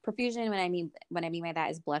drops. Perfusion, what I mean by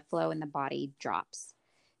that is blood flow in the body drops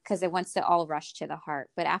because it wants to all rush to the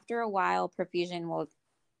heart. But after a while,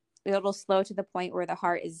 it'll slow to the point where the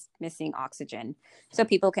heart is missing oxygen, so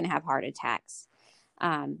people can have heart attacks.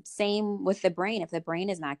 Same with the brain. If the brain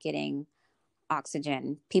is not getting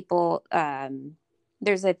oxygen,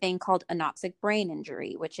 there's a thing called anoxic brain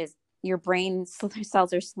injury, which is your brain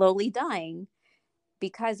cells are slowly dying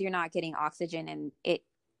because you're not getting oxygen, and it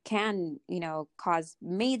can, cause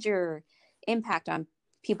major impact on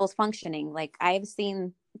people's functioning. Like I've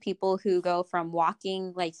seen people who go from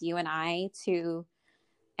walking like you and I to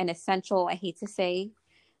an essential, I hate to say,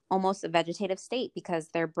 almost a vegetative state because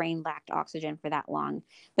their brain lacked oxygen for that long.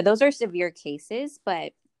 But those are severe cases.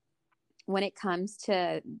 But when it comes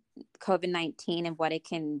to COVID-19 and what it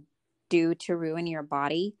can do to ruin your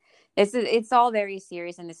body, it's all very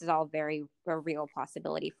serious, and this is all very a real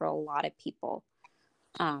possibility for a lot of people,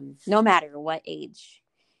 no matter what age.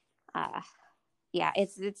 Yeah,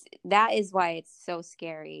 it's that is why it's so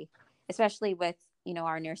scary, especially with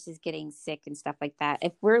our nurses getting sick and stuff like that.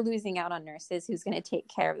 If we're losing out on nurses, who's going to take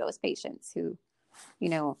care of those patients who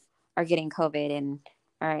are getting COVID and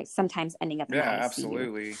are sometimes ending up in the Yeah, ICU?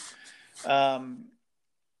 absolutely. Um,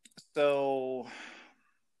 so,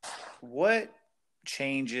 what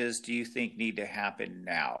changes do you think need to happen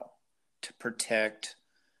now to protect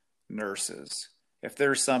nurses? If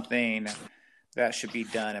there's something that should be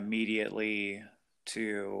done immediately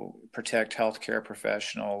to protect healthcare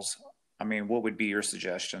professionals, what would be your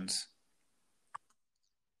suggestions?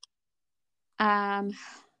 um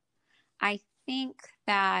I think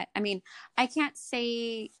that, I can't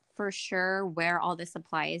say for sure where all the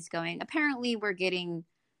supply is going. Apparently, we're getting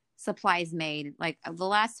supplies made. Like the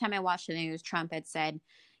last time I watched the news, Trump had said,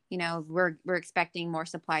 we're expecting more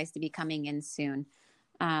supplies to be coming in soon.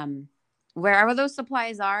 Um, Wherever those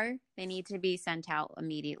supplies are, they need to be sent out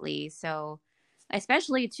immediately. So,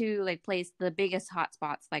 especially to like place the biggest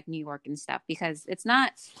hotspots like New York and stuff, because it's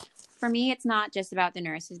not, for me, it's not just about the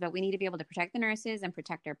nurses, but we need to be able to protect the nurses and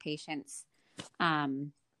protect our patients.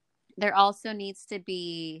 Um, there also needs to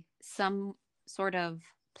be some sort of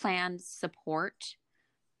planned support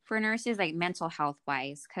for nurses, like mental health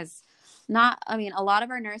wise, because a lot of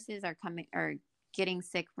our nurses are getting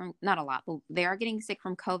sick from, not a lot, but they are getting sick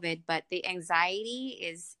from COVID, but the anxiety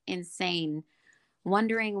is insane.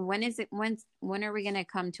 Wondering when are we going to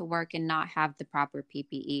come to work and not have the proper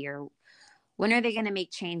PPE, or when are they going to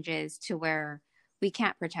make changes to where we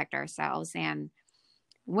can't protect ourselves, and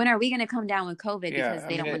when are we going to come down with COVID Yeah, because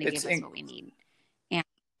they don't want to give us what we need? And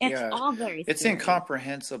it's yeah, all very it's scary.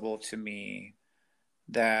 incomprehensible to me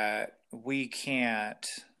that we can't,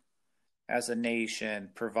 as a nation,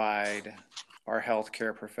 provide our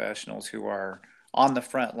healthcare professionals who are on the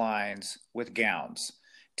front lines with gowns.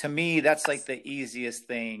 To me, that's like the easiest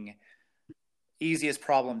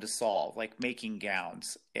problem to solve, like making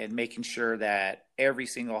gowns and making sure that every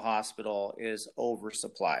single hospital is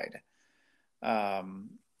oversupplied.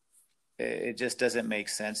 Um, it just doesn't make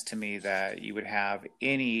sense to me that you would have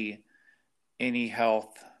any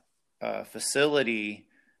health facility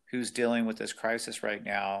who's dealing with this crisis right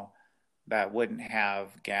now that wouldn't have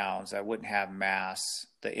gowns, that wouldn't have masks,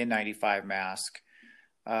 the N95 mask.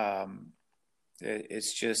 Um,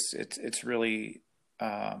 it's really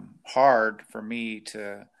hard for me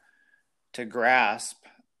to grasp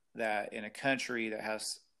that in a country that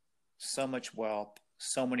has so much wealth,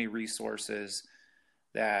 so many resources,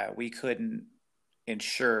 that we couldn't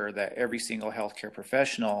ensure that every single healthcare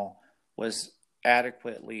professional was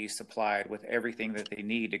adequately supplied with everything that they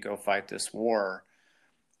need to go fight this war.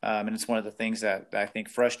 And it's one of the things that I think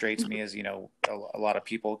frustrates me is, a lot of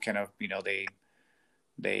people kind of,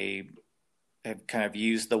 they have kind of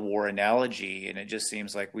used the war analogy, and it just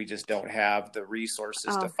seems like we just don't have the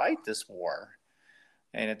resources to Oh, fight this war.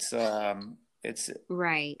 And it's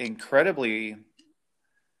right. incredibly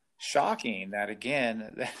shocking that,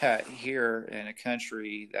 again, that here in a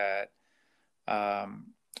country that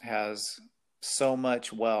has so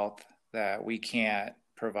much wealth, that we can't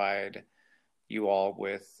provide you all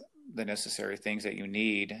with the necessary things that you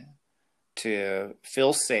need to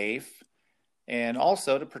feel safe and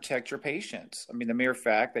also to protect your patients. I mean, the mere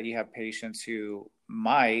fact that you have patients who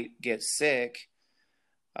might get sick,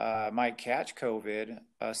 might catch COVID,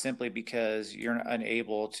 simply because you're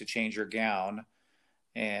unable to change your gown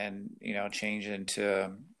and, change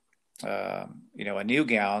into, a new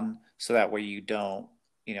gown, so that way you don't,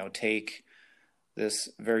 take this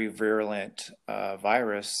very virulent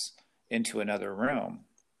virus into another room.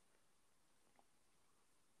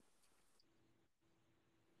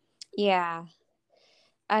 Yeah.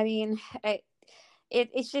 I mean,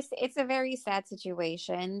 it's a very sad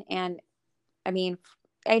situation. And I mean,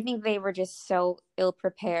 I think they were just so ill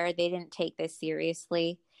prepared. They didn't take this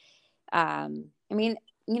seriously. I mean,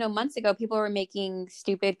 months ago, people were making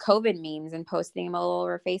stupid COVID memes and posting them all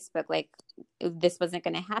over Facebook, like this wasn't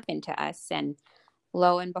going to happen to us. And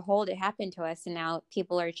lo and behold, it happened to us. And now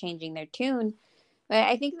people are changing their tune. But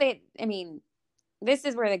I think that, I mean, this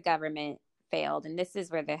is where the government failed. And this is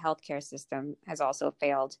where the healthcare system has also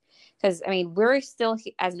failed. Because, I mean, we're still,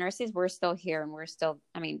 as nurses, we're still here, and we're still,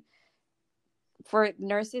 I mean, for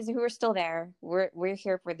nurses who are still there, we're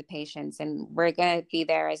here for the patients, and we're going to be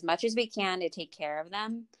there as much as we can to take care of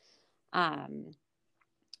them. Um,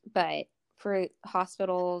 but for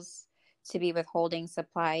hospitals to be withholding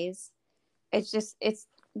supplies, it's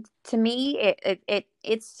to me,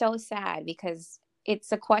 it's so sad, because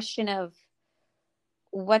it's a question of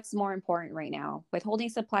what's more important right now: withholding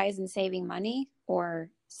supplies and saving money, or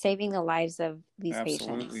saving the lives of these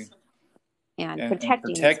Absolutely. patients and And protecting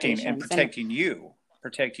these protecting and patients. And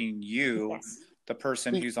protecting you, yes, the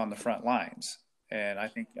person who's on the front lines. And I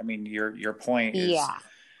think, I mean, your point is yeah,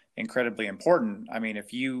 incredibly important. I mean,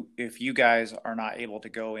 if you guys are not able to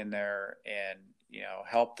go in there and,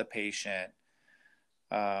 help the patient,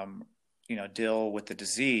 um, deal with the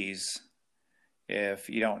disease, if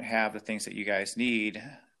you don't have the things that you guys need,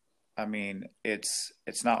 I mean, it's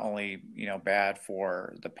not only, bad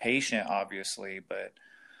for the patient, obviously, but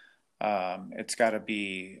it's got to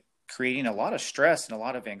be creating a lot of stress and a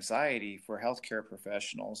lot of anxiety for healthcare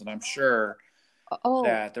professionals. And I'm sure oh,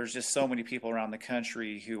 that there's just so many people around the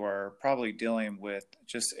country who are probably dealing with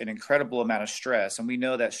just an incredible amount of stress. And we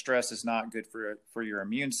know that stress is not good for your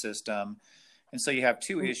immune system. And so you have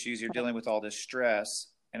two issues. You're dealing with all this stress,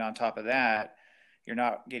 and on top of that, you're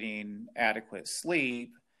not getting adequate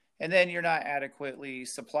sleep, and then you're not adequately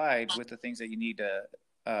supplied with the things that you need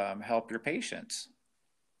to help your patients.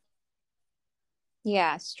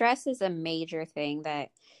 yeah, stress is a major thing that,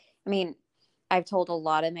 I mean, I've told a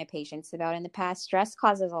lot of my patients about in the past. Stress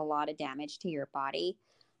causes a lot of damage to your body.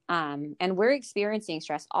 And we're experiencing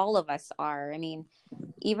stress. All of us are. I mean,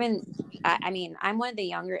 even, I mean, I'm one of the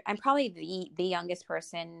younger, I'm probably the youngest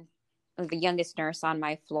person, the youngest nurse on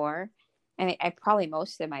my floor. And I probably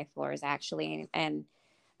most of my floors actually. And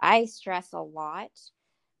I stress a lot.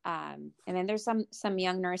 And then there's some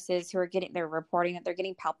young nurses who are they're reporting that they're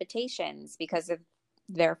getting palpitations because of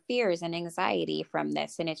their fears and anxiety from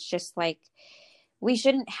this. And it's just like, we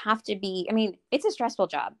shouldn't have to be, I mean, it's a stressful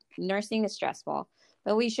job. Nursing is stressful,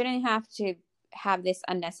 but we shouldn't have to have this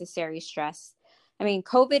unnecessary stress. I mean,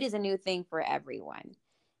 COVID is a new thing for everyone,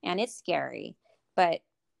 and it's scary, but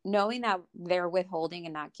knowing that they're withholding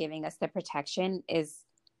and not giving us the protection is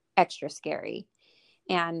extra scary.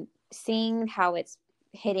 And seeing how it's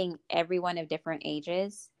hitting everyone of different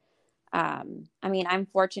ages. I mean, I'm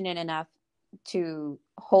fortunate enough to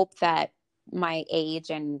hope that my age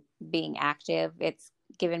and being active, it's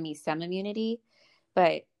given me some immunity.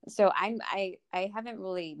 But so I haven't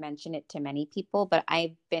really mentioned it to many people, but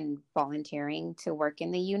I've been volunteering to work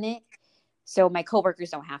in the unit. So my coworkers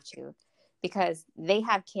don't have to, because they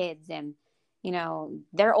have kids, and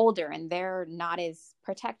they're older and they're not as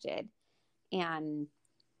protected. And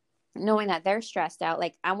knowing that they're stressed out,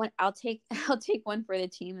 like I'll take I'll take one for the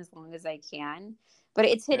team as long as I can, but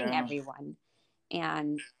it's hitting Yeah. everyone,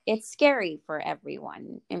 and it's scary for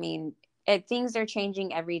everyone. I mean, things are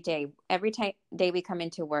changing every day. Every day we come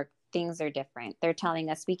into work, things are different. They're telling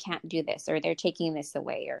us we can't do this, or they're taking this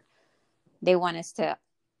away, or they want us to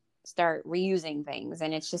start reusing things.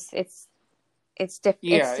 And it's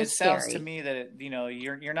Yeah, it's it just sounds to scary. me that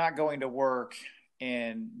you're not going to work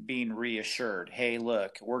and being reassured. Hey,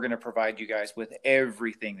 look, we're going to provide you guys with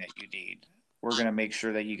everything that you need. We're going to make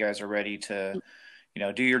sure that you guys are ready to,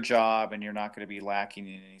 do your job, and you're not going to be lacking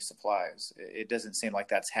in any supplies. It doesn't seem like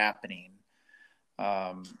that's happening.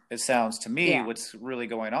 It sounds to me Yeah. what's really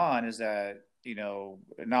going on is that,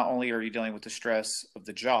 not only are you dealing with the stress of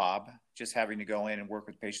the job, just having to go in and work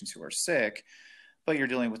with patients who are sick, but you're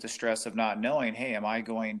dealing with the stress of not knowing, hey, am I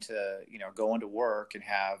going to, go into work and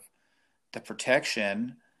have the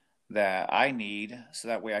protection that I need so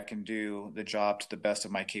that way I can do the job to the best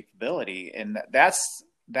of my capability. And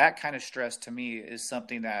that kind of stress to me is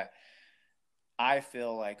something that I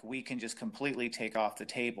feel like we can just completely take off the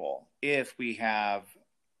table if we have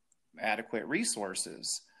adequate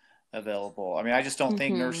resources available. I mean, I just don't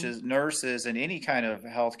think Mm-hmm. nurses and any kind of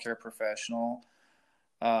healthcare professional,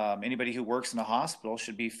 anybody who works in a hospital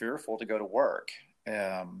should be fearful to go to work.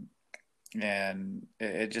 Um, and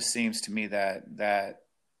it just seems to me that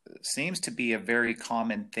seems to be a very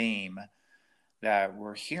common theme that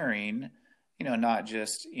we're hearing, not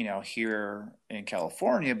just, here in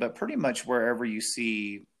California, but pretty much wherever you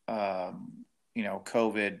see,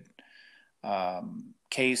 COVID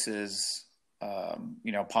cases,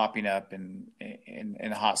 popping up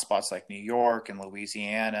in hot spots like New York and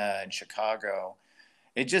Louisiana and Chicago.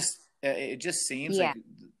 It just seems Yeah. like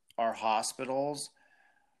our hospitals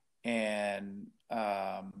and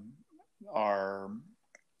our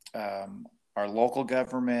our local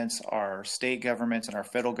governments, our state governments, and our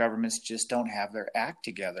federal governments just don't have their act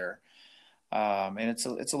together. And it's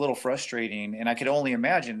a little frustrating. And I could only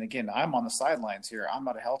imagine. Again, I'm on the sidelines here. I'm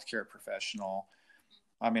not a healthcare professional.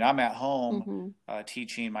 I mean, I'm at home Mm-hmm.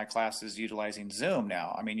 teaching my classes utilizing Zoom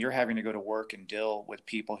now. I mean, you're having to go to work and deal with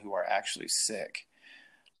people who are actually sick.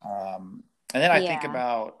 And then I think Yeah.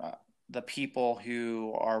 about the people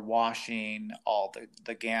who are washing all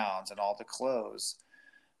the gowns and all the clothes.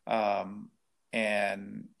 Um,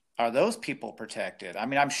 and are those people protected? I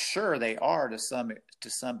mean, I'm sure they are to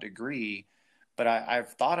some degree, but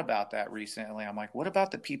I've thought about that recently. I'm like, what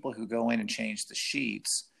about the people who go in and change the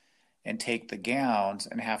sheets and take the gowns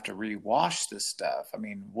and have to rewash this stuff? I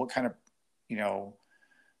mean, what kind of, you know,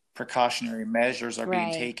 precautionary measures are being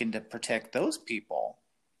Right. taken to protect those people?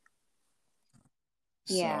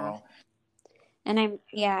 Yeah. So, And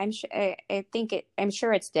I'm sure I think I'm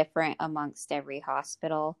sure it's different amongst every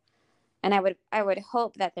hospital. And I would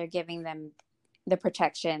hope that they're giving them the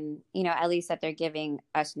protection, at least that they're giving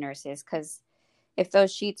us nurses, because if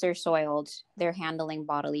those sheets are soiled, they're handling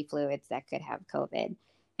bodily fluids that could have COVID.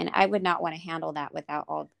 And I would not want to handle that without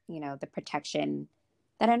all, the protection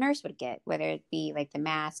that a nurse would get, whether it be like the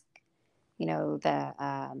mask,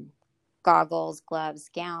 the goggles,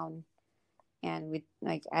 gloves, gown. And we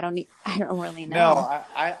like, I don't really no, know,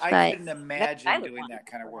 I but couldn't that's what I imagine would doing want that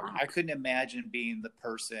kind of for work. them. I couldn't imagine being the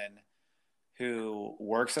person who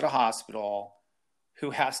works at a hospital,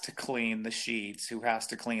 who has to clean the sheets, who has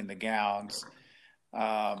to clean the gowns.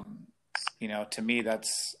 Um, to me,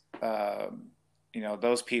 that's,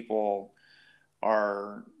 those people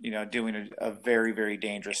are, doing a very, very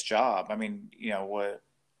dangerous job. I mean, what,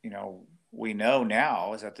 we know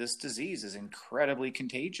now is that this disease is incredibly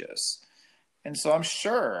contagious. And so I'm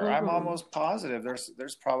Mm-hmm. almost positive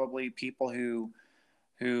there's probably people who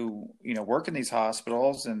work in these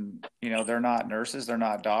hospitals, and they're not nurses, they're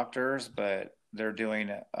not doctors, but they're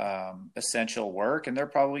doing essential work, and they're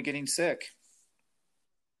probably getting sick.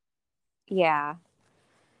 Yeah.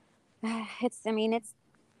 It's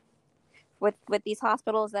with these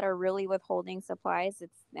hospitals that are really withholding supplies,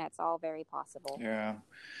 that's all very possible. Yeah.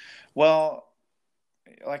 Well,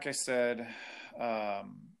 like I said,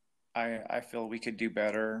 um, I feel we could do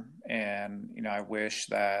better, and I wish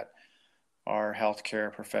that our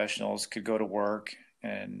healthcare professionals could go to work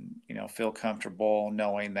and feel comfortable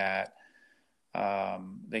knowing that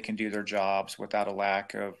they can do their jobs without a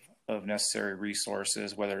lack of necessary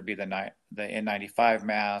resources, whether it be the N95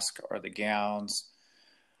 mask or the gowns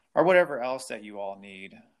or whatever else that you all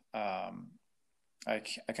need. Um, I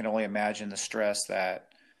can only imagine the stress that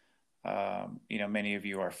many of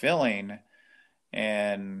you are feeling,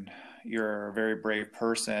 and you're a very brave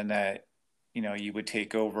person that you would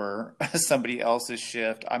take over somebody else's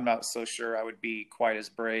shift. I'm not so sure I would be quite as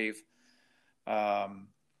brave. Um,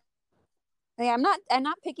 Yeah, I'm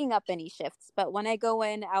not picking up any shifts, but when I go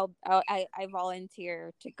in, I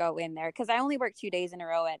volunteer to go in there because I only work 2 days in a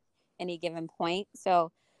row at any given point.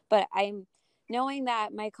 So, but I'm knowing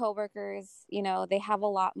that my coworkers, they have a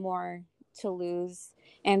lot more to lose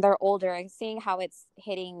and they're older and seeing how it's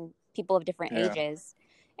hitting people of different yeah, ages.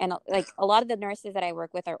 And like a lot of the nurses that I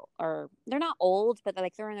work with are they're not old, but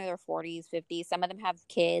they're in their 40s, 50s. Some of them have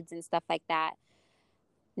kids and stuff like that.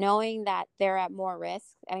 Knowing that they're at more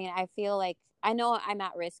risk, I mean, I feel like I know I'm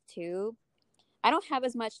at risk too. I don't have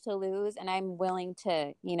as much to lose, and I'm willing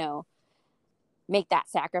to, make that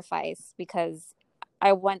sacrifice because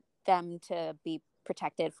I want them to be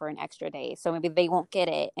protected for an extra day. So maybe they won't get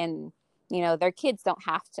it, and their kids don't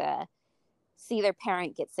have to see their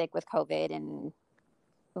parent get sick with COVID and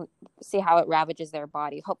see how it ravages their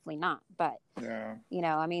body. Hopefully not, but Yeah.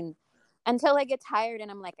 I mean, until I get tired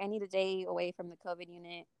and I'm like, I need a day away from the COVID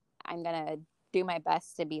unit, I'm gonna do my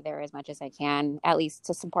best to be there as much as I can, at least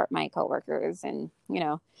to support my coworkers and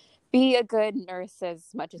be a good nurse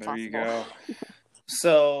as much as There you possible. go.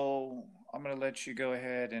 So I'm going to let you go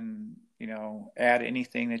ahead and, add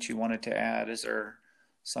anything that you wanted to add. Is there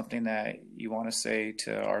something that you want to say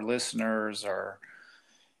to our listeners or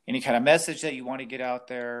any kind of message that you want to get out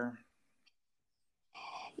there?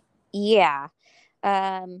 Yeah.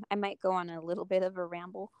 I might go on a little bit of a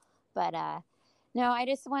ramble, but no, I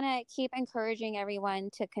just want to keep encouraging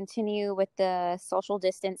everyone to continue with the social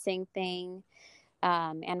distancing thing,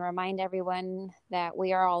 and remind everyone that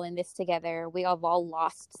we are all in this together. We have all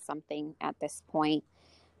lost something at this point.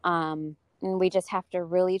 And we just have to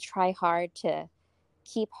really try hard to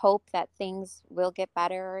keep hope that things will get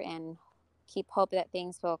better and keep hope that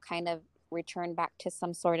things will kind of return back to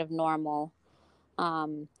some sort of normal.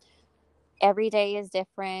 Um, every day is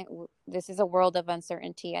different. This is a world of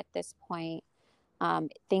uncertainty at this point.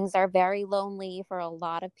 Things are very lonely for a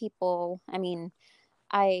lot of people. I mean,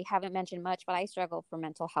 I haven't mentioned much, but I struggle for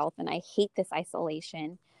mental health and I hate this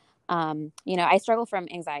isolation. I struggle from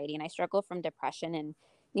anxiety and I struggle from depression, and,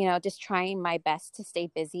 just trying my best to stay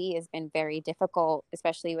busy has been very difficult,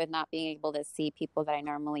 especially with not being able to see people that I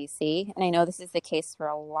normally see. And I know this is the case for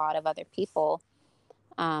a lot of other people,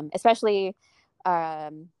 especially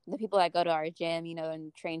the people that go to our gym,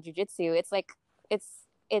 and train jujitsu. It's like, it's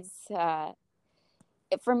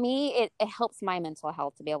for me, it helps my mental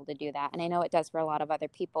health to be able to do that. And I know it does for a lot of other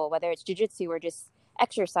people, whether it's jujitsu or just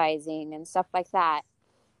exercising and stuff like that.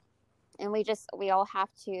 And we all have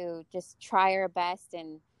to just try our best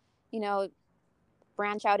and, you know,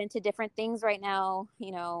 branch out into different things right now,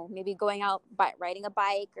 maybe going out, riding a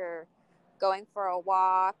bike or going for a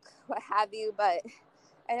walk, what have you. But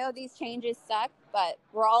I know these changes suck, but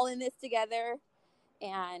we're all in this together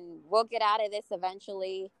and we'll get out of this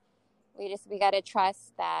eventually. We got to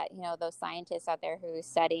trust that, those scientists out there who are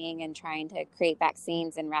studying and trying to create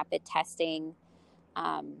vaccines and rapid testing.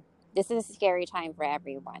 This is a scary time for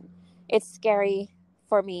everyone. It's scary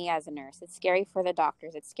for me as a nurse. It's scary for the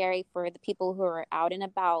doctors. It's scary for the people who are out and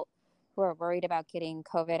about, who are worried about getting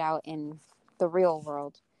COVID out in the real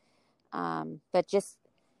world. But just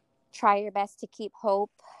try your best to keep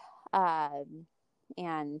hope,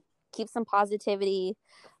 and keep some positivity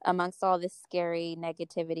amongst all this scary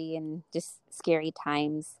negativity and just scary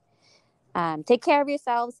times. Take care of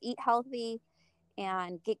yourselves, eat healthy,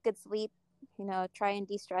 and get good sleep. Try and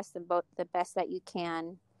de-stress the best that you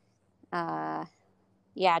can.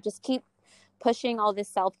 Just keep pushing all this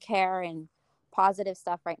self-care and positive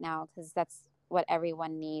stuff right now, because that's what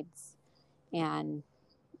everyone needs. And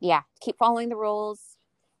keep following the rules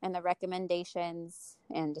and the recommendations,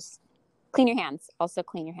 and just clean your hands. Also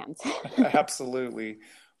clean your hands. Absolutely.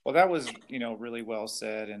 Well, that was, really well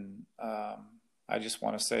said. And I just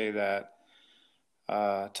want to say that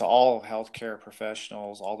to all healthcare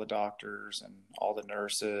professionals, all the doctors and all the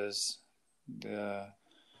nurses, the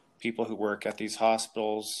people who work at these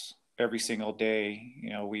hospitals every single day,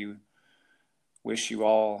 we wish you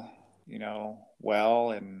all,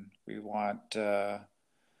 well, and we want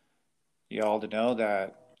you all to know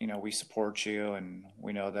that, we support you, and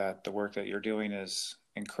we know that the work that you're doing is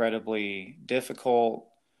incredibly difficult,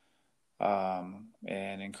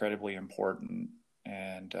 and incredibly important.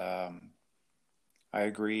 And I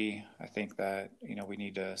agree. I think that, we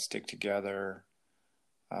need to stick together.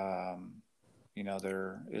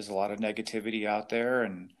 There is a lot of negativity out there,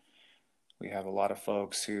 and we have a lot of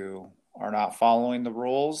folks who are not following the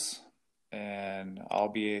rules. And I'll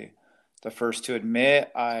be the first to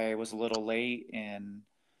admit I was a little late in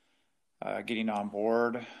getting on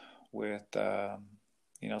board with,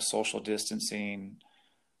 social distancing.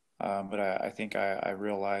 But I think I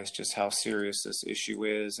realized just how serious this issue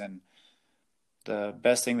is. And the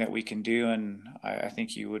best thing that we can do, and I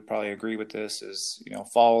think you would probably agree with this, is,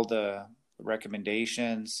 follow the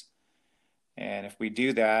recommendations. And if we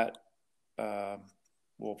do that,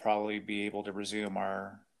 we'll probably be able to resume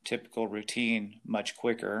our typical routine much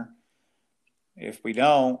quicker. If we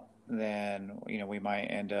don't, then, we might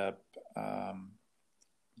end up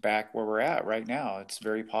back where we're at right now. It's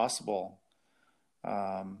very possible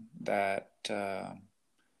that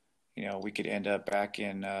we could end up back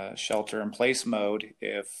in shelter in place mode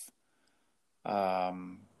if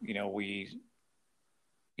we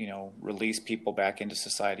release people back into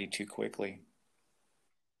society too quickly.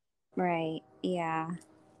 Right. Yeah.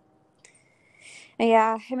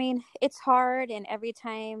 Yeah. I mean, it's hard, and every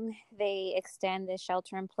time they extend the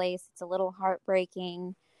shelter in place, it's a little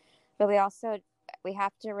heartbreaking. But we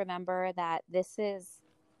have to remember that this is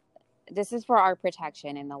for our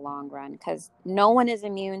protection in the long run, because no one is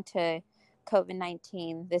immune to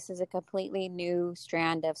COVID-19. This is a completely new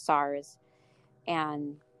strand of SARS,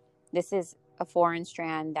 and this is a foreign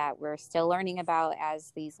strand that we're still learning about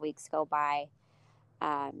as these weeks go by.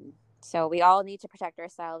 So we all need to protect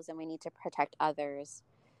ourselves, and we need to protect others.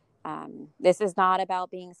 This is not about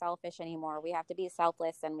being selfish anymore. We have to be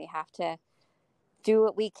selfless, and we have to do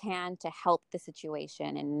what we can to help the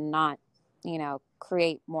situation and not,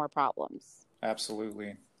 create more problems.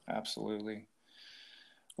 Absolutely. Absolutely.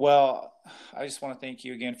 Well, I just want to thank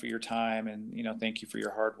you again for your time, and thank you for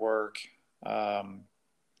your hard work.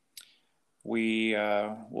 We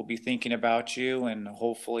will be thinking about you, and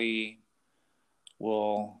hopefully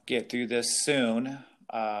we'll get through this soon.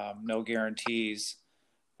 No guarantees,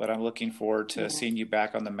 but I'm looking forward to seeing you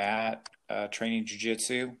back on the mat, training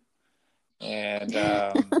jiu-jitsu. And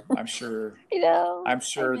I'm sure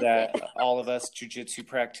that all of us jiu-jitsu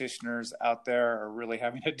practitioners out there are really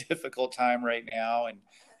having a difficult time right now. And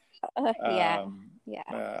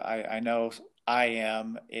I know I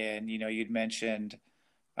am. And you'd mentioned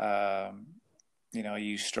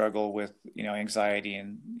you struggle with anxiety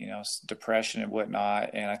and depression and whatnot.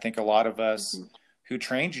 And I think a lot of us who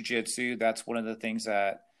train jiu-jitsu, that's one of the things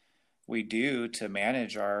that we do to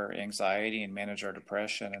manage our anxiety and manage our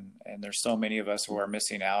depression. And there's so many of us who are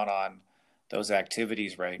missing out on those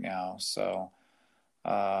activities right now. So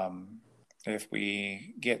if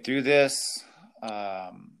we get through this,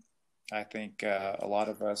 I think a lot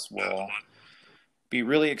of us will be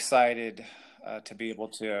really excited to be able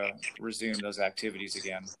to resume those activities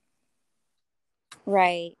again.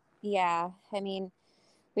 Right. Yeah. I mean,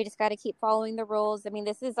 we just got to keep following the rules. I mean,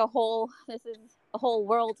 this is a whole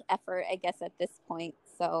world effort, I guess, at this point.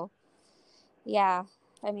 So, yeah.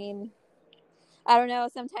 I mean, I don't know.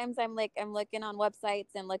 Sometimes I'm looking on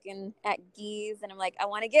websites and looking at gis, and I'm like, I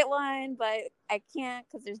want to get one, but I can't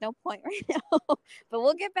because there's no point right now. But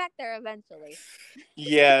we'll get back there eventually.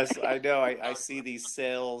 Yes, I know. I see these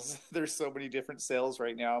sales. There's so many different sales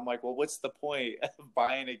right now. I'm like, well, what's the point of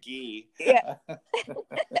buying a gi? Yeah.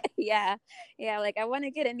 Yeah. Like, I want to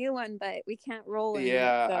get a new one, but we can't roll in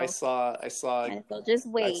Yeah, it. So I saw. I'll just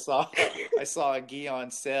wait. I saw a gi on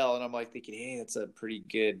sale, and I'm like thinking, hey, it's a pretty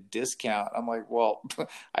good discount. I'm like, well,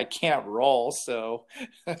 I can't roll, so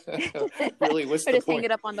really, what's the just point? hang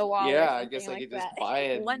it up on the wall. Yeah, or I guess I could just that. buy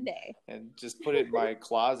it one day and just put it in my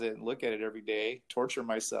closet and look at it every day, torture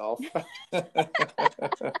myself.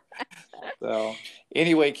 So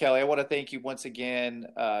anyway, Kelly, I want to thank you once again.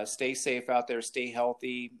 Stay safe out there, stay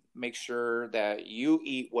healthy, make sure that you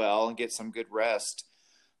eat well and get some good rest.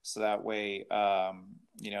 So that way,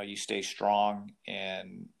 you stay strong,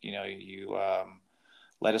 and, you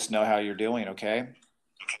let us know how you're doing. Okay.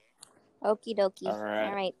 Okie dokie. All right.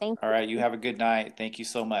 All right. Thank you. All right. You have a good night. Thank you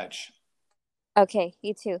so much. Okay.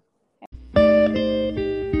 You too.